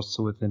he is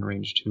also within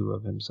range 2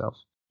 of himself.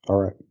 All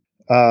right.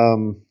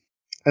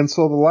 And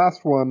so the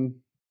last one,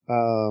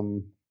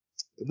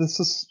 this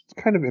is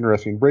kind of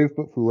interesting. Brave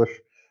but foolish.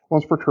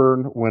 Once per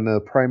turn, when a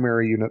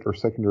primary unit or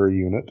secondary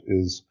unit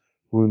is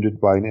wounded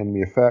by an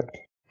enemy effect,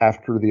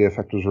 after the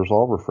effect is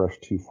resolved, refresh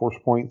 2 force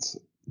points.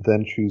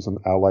 Then choose an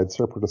allied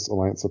separatist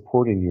alliance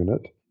supporting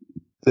unit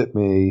that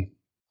may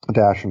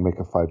dash and make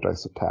a 5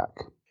 dice attack.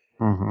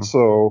 Mm-hmm.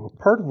 So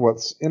part of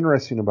what's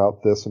interesting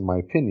about this, in my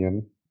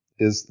opinion,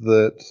 is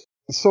that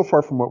so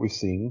far from what we've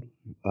seen,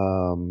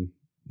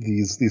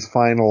 these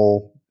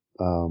final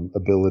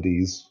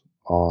abilities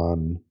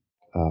on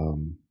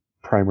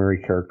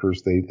primary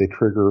characters, they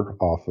trigger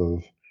off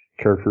of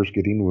characters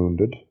getting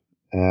wounded,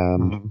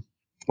 and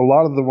a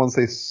lot of the ones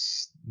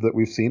that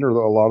we've seen, or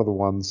a lot of the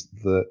ones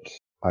that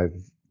I've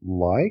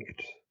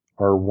liked,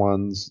 are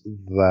ones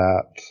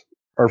that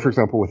are, for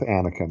example, with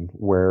Anakin,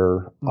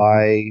 where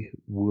I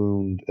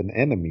wound an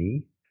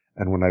enemy,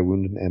 and when I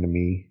wound an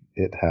enemy,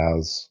 it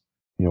has,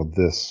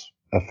 this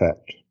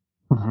effect.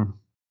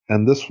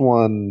 And this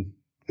one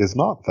is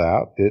not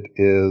that. It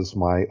is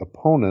my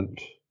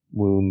opponent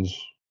wounds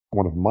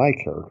one of my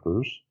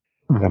characters,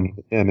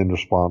 and in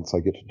response, I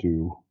get to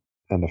do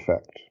an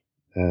effect.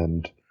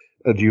 And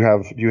do you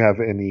have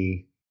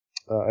any,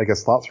 I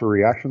guess, thoughts or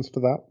reactions to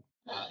that?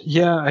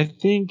 Yeah, I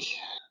think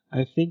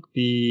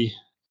the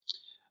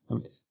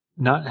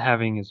not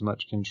having as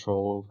much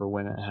control over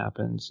when it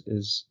happens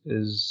is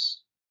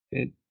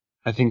it.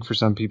 I think for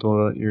some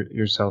people,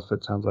 yourself,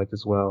 it sounds like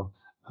as well,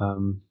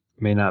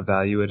 may not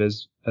value it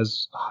as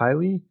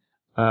highly.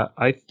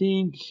 I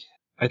think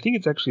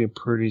it's actually a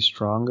pretty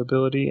strong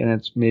ability, and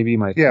it's maybe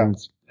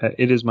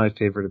it is my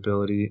favorite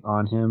ability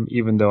on him,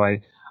 even though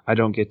I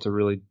don't get to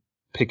really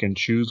pick and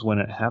choose when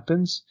it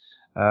happens.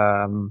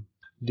 And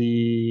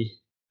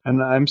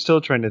I'm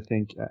still trying to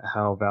think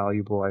how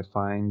valuable I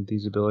find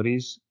these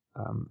abilities.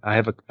 I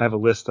have a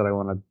list that I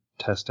want to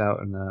test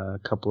out in a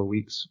couple of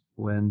weeks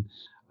when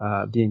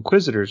the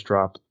Inquisitors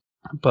drop.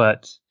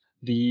 But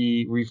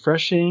the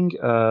refreshing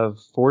of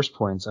force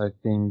points, I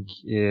think,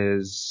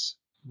 is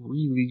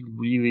really,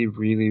 really,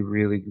 really,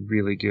 really,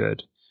 really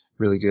good.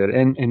 Really good.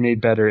 And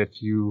made better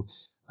if you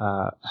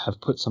have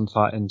put some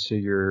thought into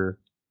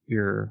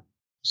your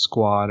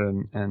squad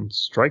and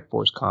strike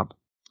force comp.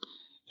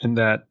 And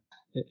that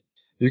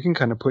you can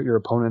kind of put your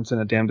opponents in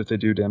a damned if they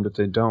do, damned if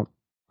they don't,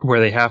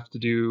 where they have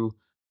to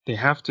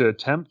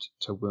attempt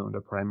to wound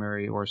a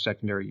primary or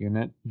secondary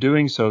unit.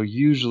 Doing so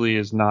usually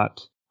is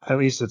not, at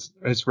least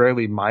it's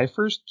rarely my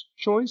first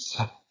choice,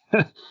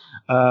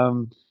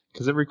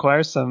 because it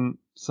requires some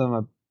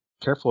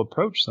careful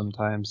approach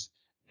sometimes.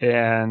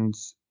 And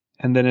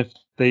then if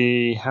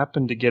they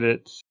happen to get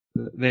it,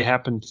 they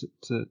happen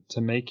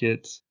to make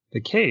it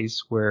the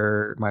case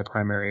where my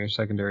primary or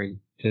secondary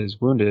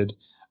is wounded,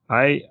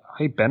 I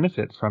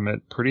benefit from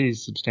it pretty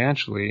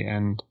substantially,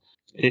 and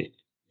it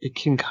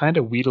can kind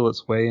of wheedle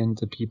its way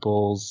into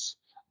people's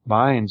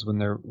minds when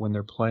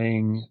they're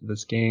playing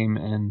this game.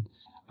 And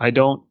I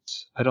don't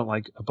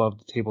like above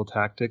the table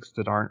tactics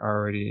that aren't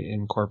already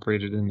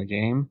incorporated in the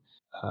game.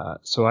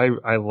 So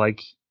I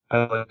like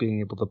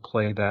being able to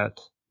play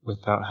that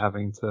without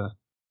having to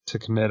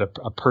commit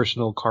a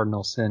personal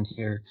cardinal sin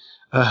here.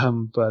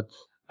 But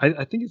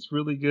I think it's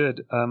really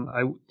good.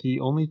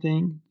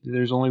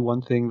 There's only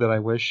one thing that I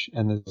wish,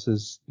 and this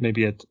is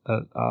maybe a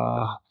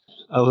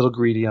little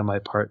greedy on my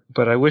part,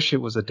 but I wish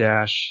it was a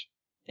dash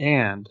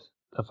and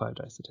a 5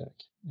 dice attack.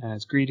 And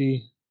it's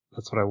greedy.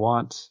 That's what I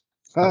want.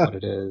 It's not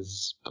what it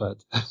is,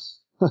 but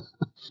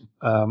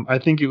I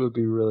think it would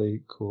be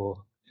really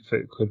cool if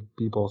it could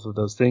be both of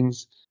those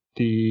things.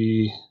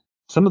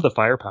 Some of the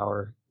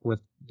firepower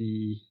with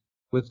the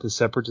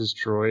separatist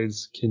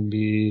droids can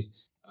be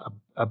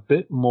a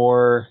bit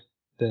more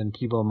than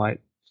people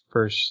might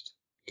first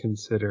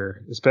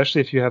consider,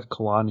 especially if you have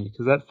Kalani,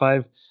 because that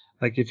 5,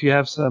 like if you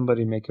have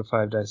somebody make a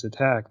 5 dice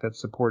attack, that's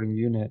supporting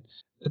unit,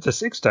 it's a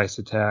 6 dice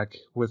attack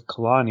with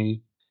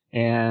Kalani,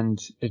 and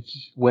if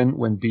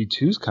when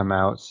B2s come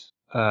out,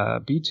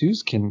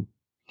 B2s can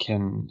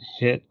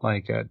hit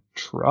like a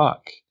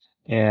truck,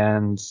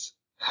 and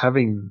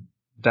having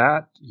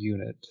that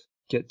unit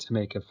get to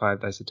make a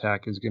 5 dice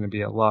attack is going to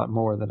be a lot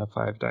more than a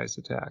 5 dice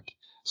attack.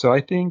 So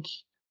I think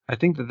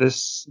that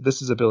this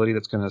is ability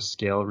that's going to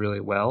scale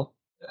really well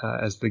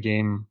as the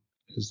game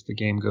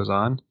goes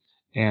on,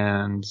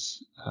 and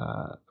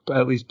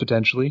at least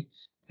potentially.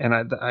 And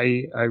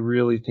I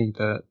really think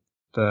that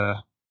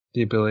the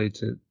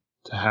ability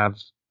to have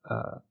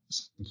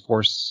some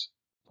force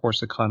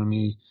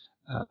economy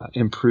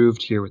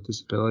improved here with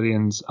this ability,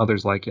 and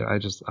others like it. I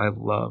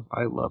love.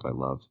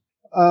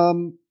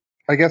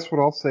 I guess what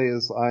I'll say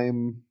is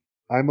I'm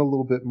a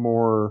little bit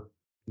more,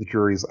 the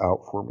jury's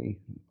out for me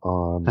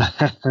on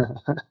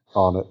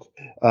on it.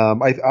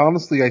 I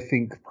honestly, I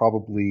think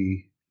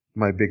probably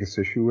my biggest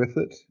issue with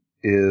it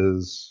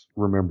is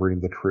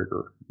remembering the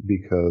trigger,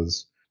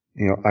 because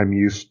I'm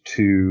used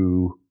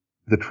to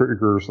the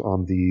triggers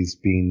on these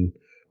being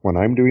when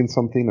I'm doing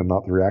something and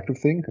not the reactive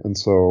thing, and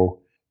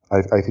so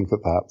I think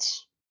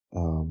that's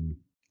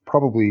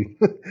probably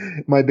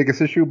my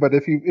biggest issue. But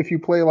if you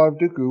play a lot of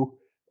Dooku,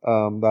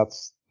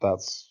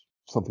 that's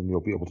something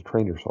you'll be able to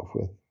train yourself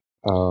with.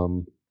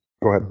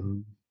 Go ahead. Mm-hmm.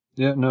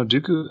 Yeah, no,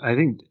 Dooku, I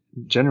think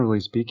generally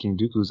speaking,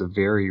 Dooku is a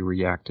very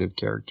reactive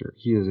character.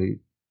 He is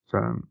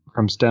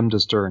from stem to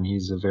stern,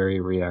 he's a very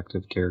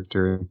reactive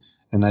character.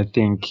 And I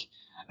think,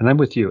 and I'm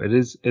with you, it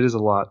is a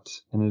lot,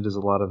 and it is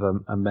a lot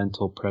of a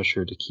mental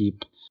pressure to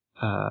keep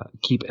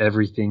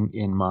everything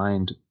in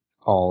mind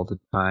all the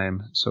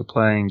time. So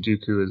playing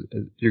Dooku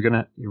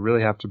you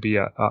really have to be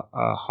a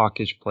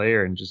hawkish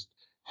player and just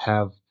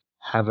have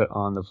it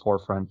on the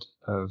forefront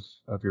of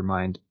your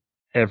mind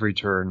every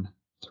turn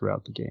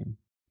throughout the game.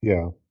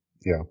 Yeah.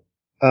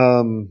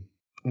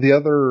 The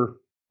other,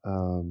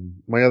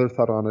 my other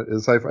thought on it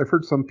is I've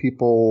heard some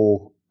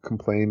people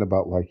complain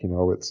about, like,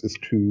 it's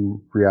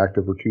too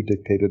reactive or too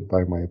dictated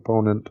by my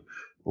opponent,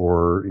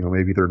 or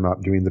maybe they're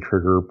not doing the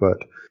trigger.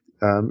 But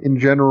in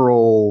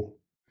general,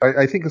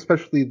 I think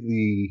especially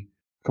the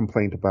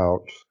complaint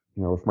about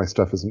if my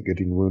stuff isn't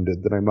getting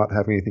wounded, that I'm not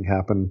having anything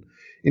happen.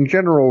 In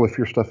general, if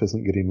your stuff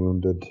isn't getting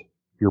wounded,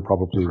 you're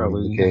probably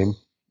winning the game.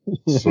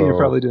 So, you're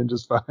probably doing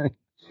just fine.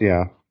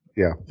 Yeah.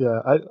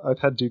 I've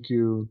had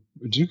Dooku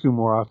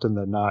more often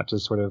than not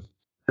just sort of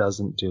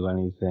doesn't do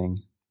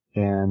anything,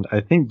 and I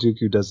think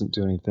Dooku doesn't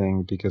do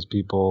anything because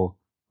people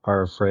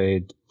are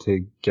afraid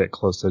to get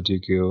close to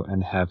Dooku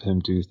and have him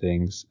do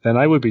things. And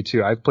I would be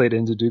too. I've played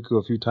into Dooku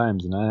a few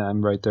times, and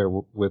I'm right there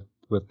with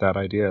that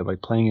idea.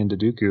 Like, playing into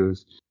Dooku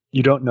is,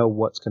 you don't know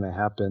what's going to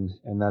happen,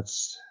 and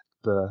that's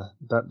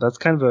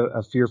kind of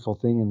a fearful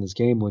thing in this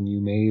game, when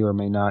you may or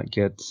may not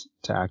get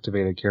to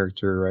activate a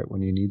character right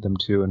when you need them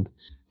to. And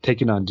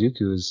taking on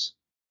Dooku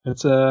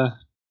it's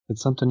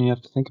something you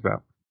have to think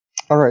about.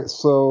 All right,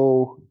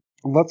 so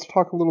let's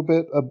talk a little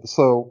bit.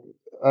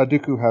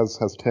 Dooku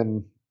has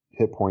 10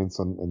 hit points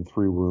and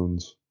 3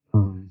 wounds.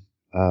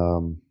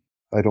 Mm-hmm.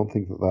 I don't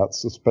think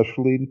that's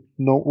especially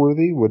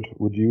noteworthy.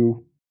 Would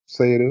you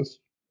say it is?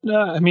 No,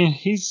 I mean,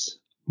 he's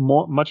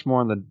much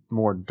more on the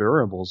more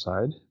durable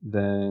side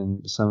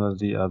than some of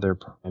the other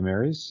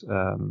primaries.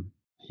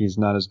 He's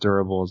not as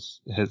durable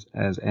as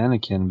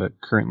Anakin, but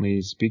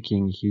currently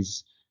speaking,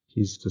 he's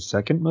the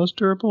second most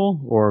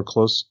durable, or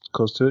close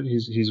to it.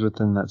 He's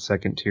within that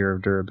second tier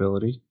of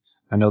durability.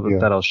 I know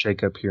that'll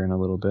shake up here in a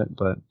little bit,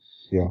 but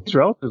yeah, he's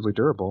relatively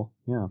durable.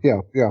 Yeah.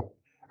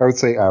 I would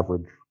say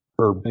average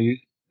or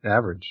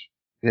average.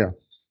 Yeah.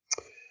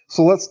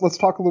 So let's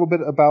talk a little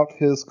bit about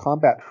his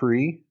combat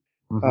tree.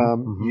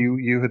 Mm-hmm.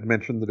 You had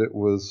mentioned that it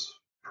was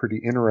pretty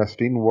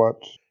interesting.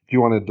 What do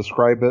you want to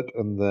describe it,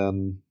 and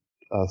then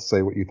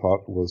say what you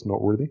thought was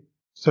noteworthy?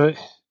 So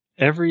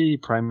every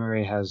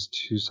primary has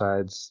 2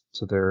 sides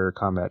to their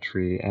combat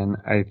tree, and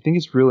I think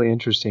it's really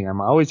interesting. I'm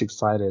always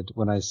excited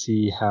when I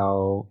see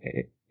how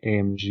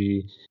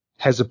AMG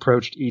has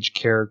approached each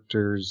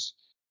character's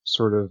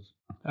sort of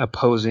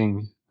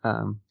opposing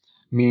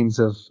means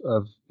of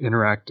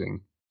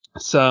interacting.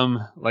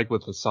 Some, like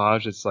with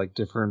Asajj, it's like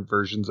different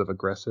versions of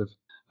aggressive.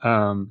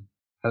 I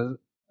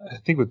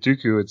think with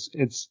Dooku,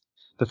 it's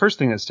the first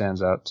thing that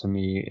stands out to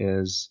me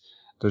is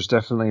there's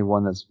definitely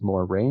one that's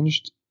more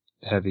ranged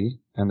heavy,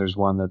 and there's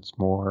one that's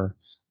more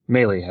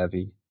melee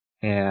heavy.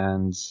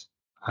 And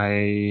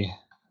I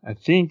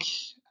think,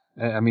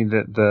 I mean,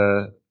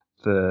 there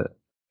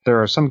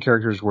are some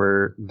characters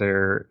where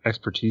their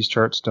expertise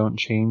charts don't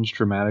change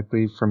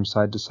dramatically from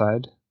side to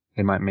side.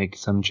 They might make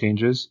some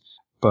changes,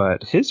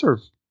 but his are,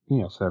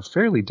 they're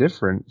fairly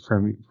different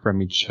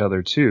from each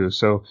other too.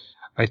 So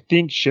I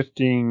think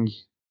shifting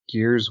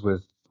gears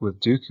with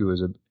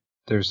Dooku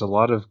there's a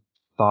lot of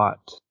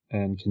thought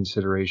and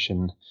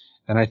consideration,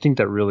 and I think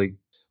that really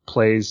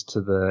plays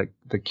to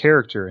the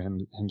character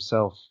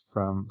himself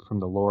from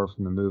the lore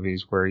from the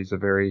movies, where he's a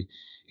very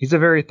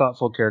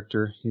thoughtful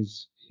character.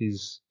 He's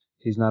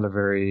not a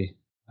very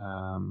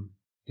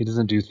he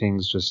doesn't do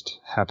things just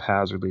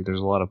haphazardly.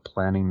 There's a lot of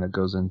planning that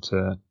goes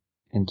into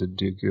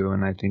Dooku,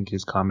 and I think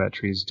his combat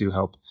trees do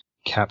help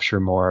capture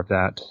more of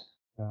that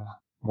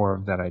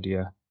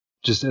idea.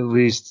 Just at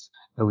least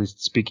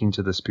speaking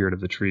to the spirit of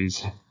the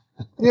trees.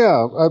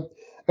 Yeah,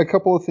 a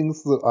couple of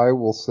things that I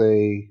will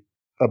say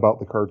about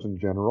the cards in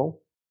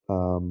general.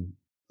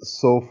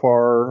 So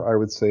far, I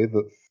would say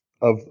that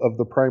of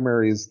the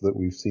primaries that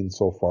we've seen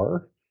so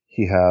far,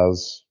 he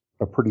has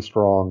a pretty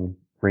strong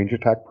range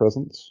attack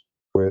presence,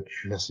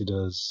 which Yes, he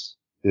does.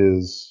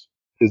 is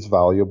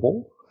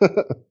valuable.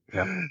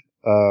 Yeah.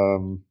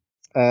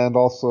 And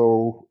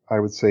also, I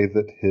would say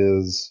that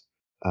his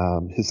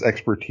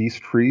expertise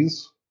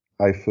trees,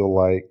 I feel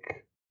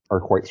like,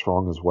 are quite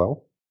strong as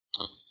well.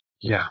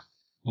 Yeah,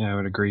 I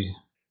would agree.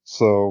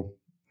 So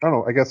I don't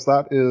know. I guess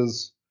that's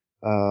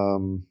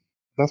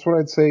what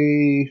I'd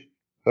say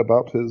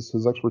about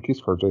his expertise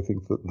cards. I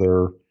think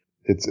that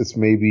it's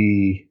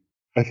maybe,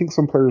 I think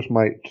some players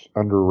might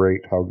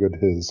underrate how good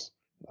his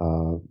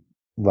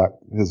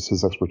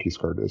expertise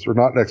card is, or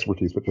not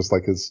expertise, but just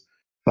like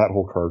that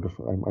whole card.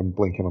 I'm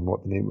blanking on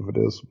what the name of it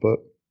is, but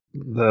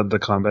the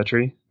combat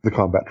tree. The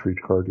combat tree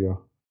card, yeah.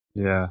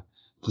 Yeah,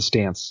 the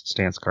stance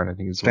card. I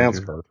think is stance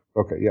card.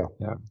 Okay, yeah.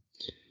 Yeah.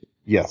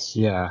 Yes.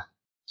 Yeah.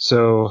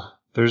 So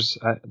the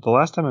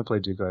last time I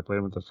played Dooku, I played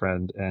him with a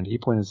friend, and he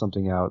pointed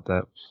something out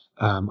that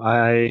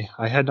I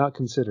had not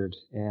considered,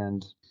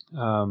 and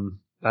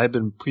I've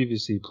been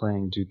previously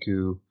playing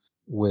Dooku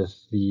with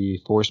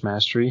the Force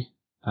Mastery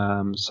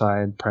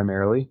side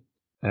primarily,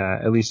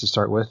 at least to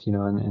start with,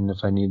 and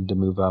if I needed to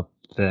move up,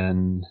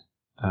 then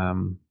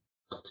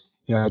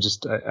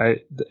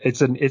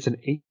it's an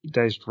 8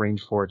 dice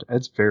range for it.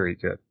 It's very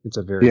good. It's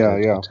a very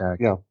good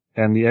attack. Yeah.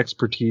 And the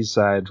expertise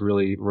side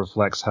really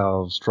reflects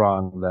how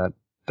strong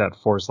that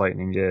Force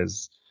Lightning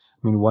is.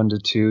 I mean, 1 to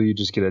 2, you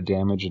just get a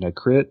damage and a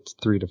crit.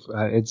 3 to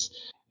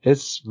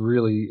it's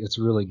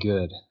really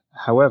good.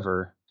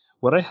 However,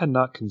 what I had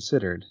not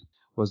considered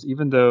was,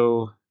 even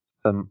though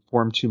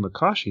Form 2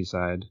 Makashi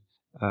side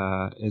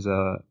is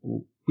a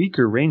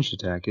weaker ranged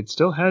attack, it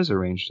still has a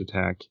ranged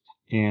attack.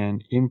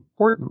 And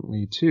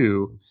importantly,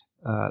 too,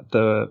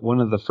 one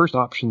of the first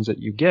options that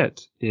you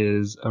get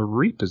is a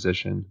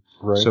reposition.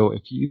 Right. So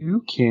if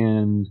you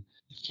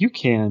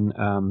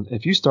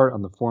start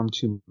on the Form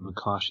 2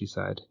 Makashi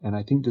side, and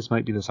I think this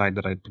might be the side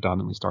that I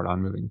predominantly start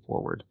on moving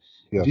forward.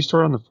 Yes. If you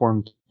start on the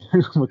Form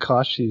 2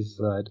 Makashi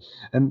side,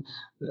 and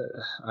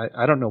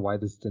I don't know why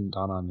this didn't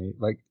dawn on me,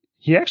 like,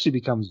 he actually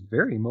becomes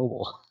very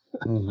mobile.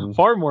 Mm-hmm.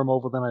 Far more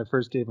mobile than I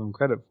first gave him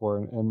credit for,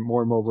 and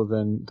more mobile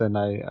than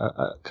I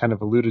kind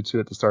of alluded to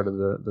at the start of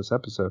this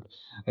episode.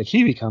 Like,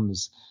 he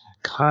becomes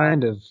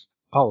kind of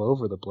all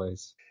over the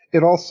place.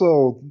 It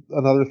also,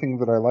 another thing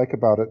that I like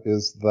about it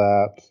is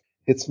that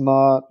it's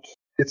not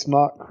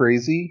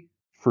crazy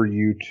for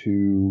you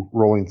to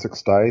rolling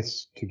 6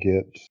 dice to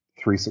get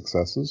 3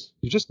 successes.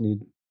 You just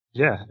need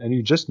one. And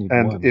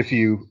if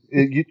you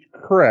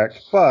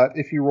correct, but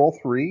if you roll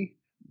 3,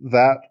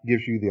 that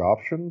gives you the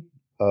option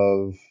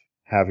of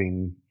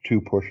having 2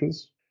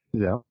 pushes.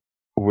 Yeah.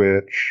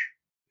 Which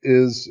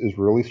is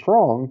really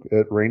strong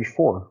at range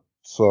 4.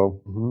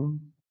 So,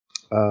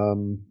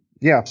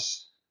 yeah.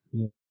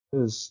 It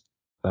is.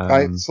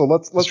 So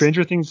let's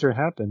stranger things are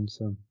happening.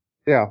 So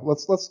yeah,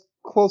 let's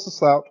close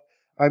this out.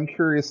 I'm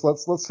curious.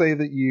 Let's say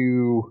that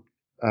you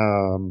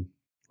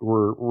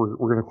we're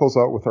going to close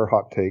out with our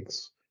hot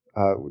takes.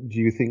 Do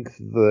you think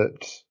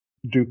that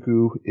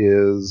Dooku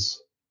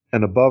is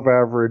an above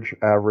average,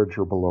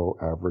 or below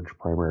average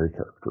primary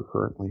character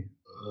currently?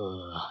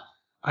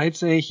 I'd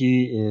say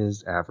he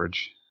is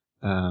average.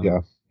 Yeah.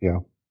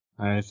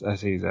 I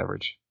say he's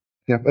average.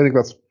 Yeah, I think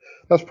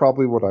that's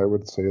probably what I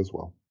would say as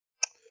well.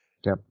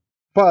 Yep.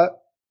 But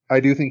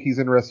I do think he's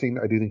interesting.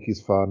 I do think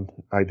he's fun.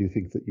 I do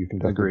think that you can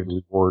definitely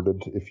be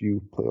rewarded if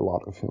you play a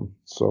lot of him.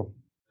 So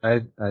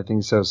I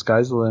think so.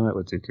 Sky's the limit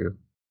with Dooku.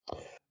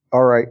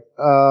 All right.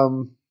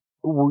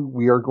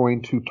 We are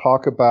going to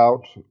talk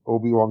about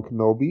Obi-Wan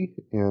Kenobi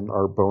in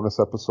our bonus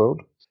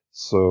episode.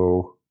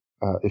 So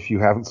if you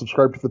haven't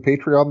subscribed to the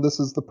Patreon, this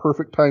is the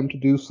perfect time to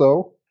do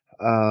so.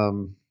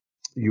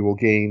 You will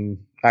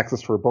gain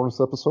access to our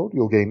bonus episode.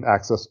 You'll gain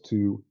access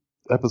to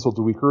episodes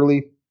a week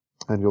early,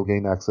 and you'll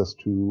gain access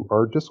to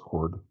our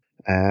Discord.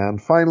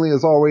 And finally,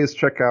 as always,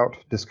 check out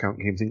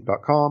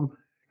discountgamesinc.com,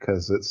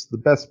 because it's the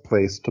best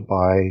place to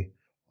buy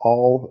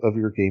all of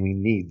your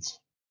gaming needs.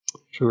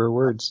 Truer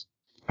words.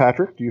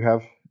 Patrick, do you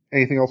have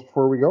anything else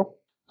before we go?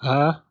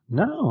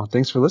 No.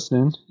 Thanks for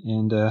listening,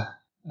 and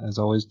as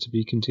always, to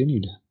be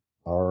continued.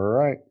 All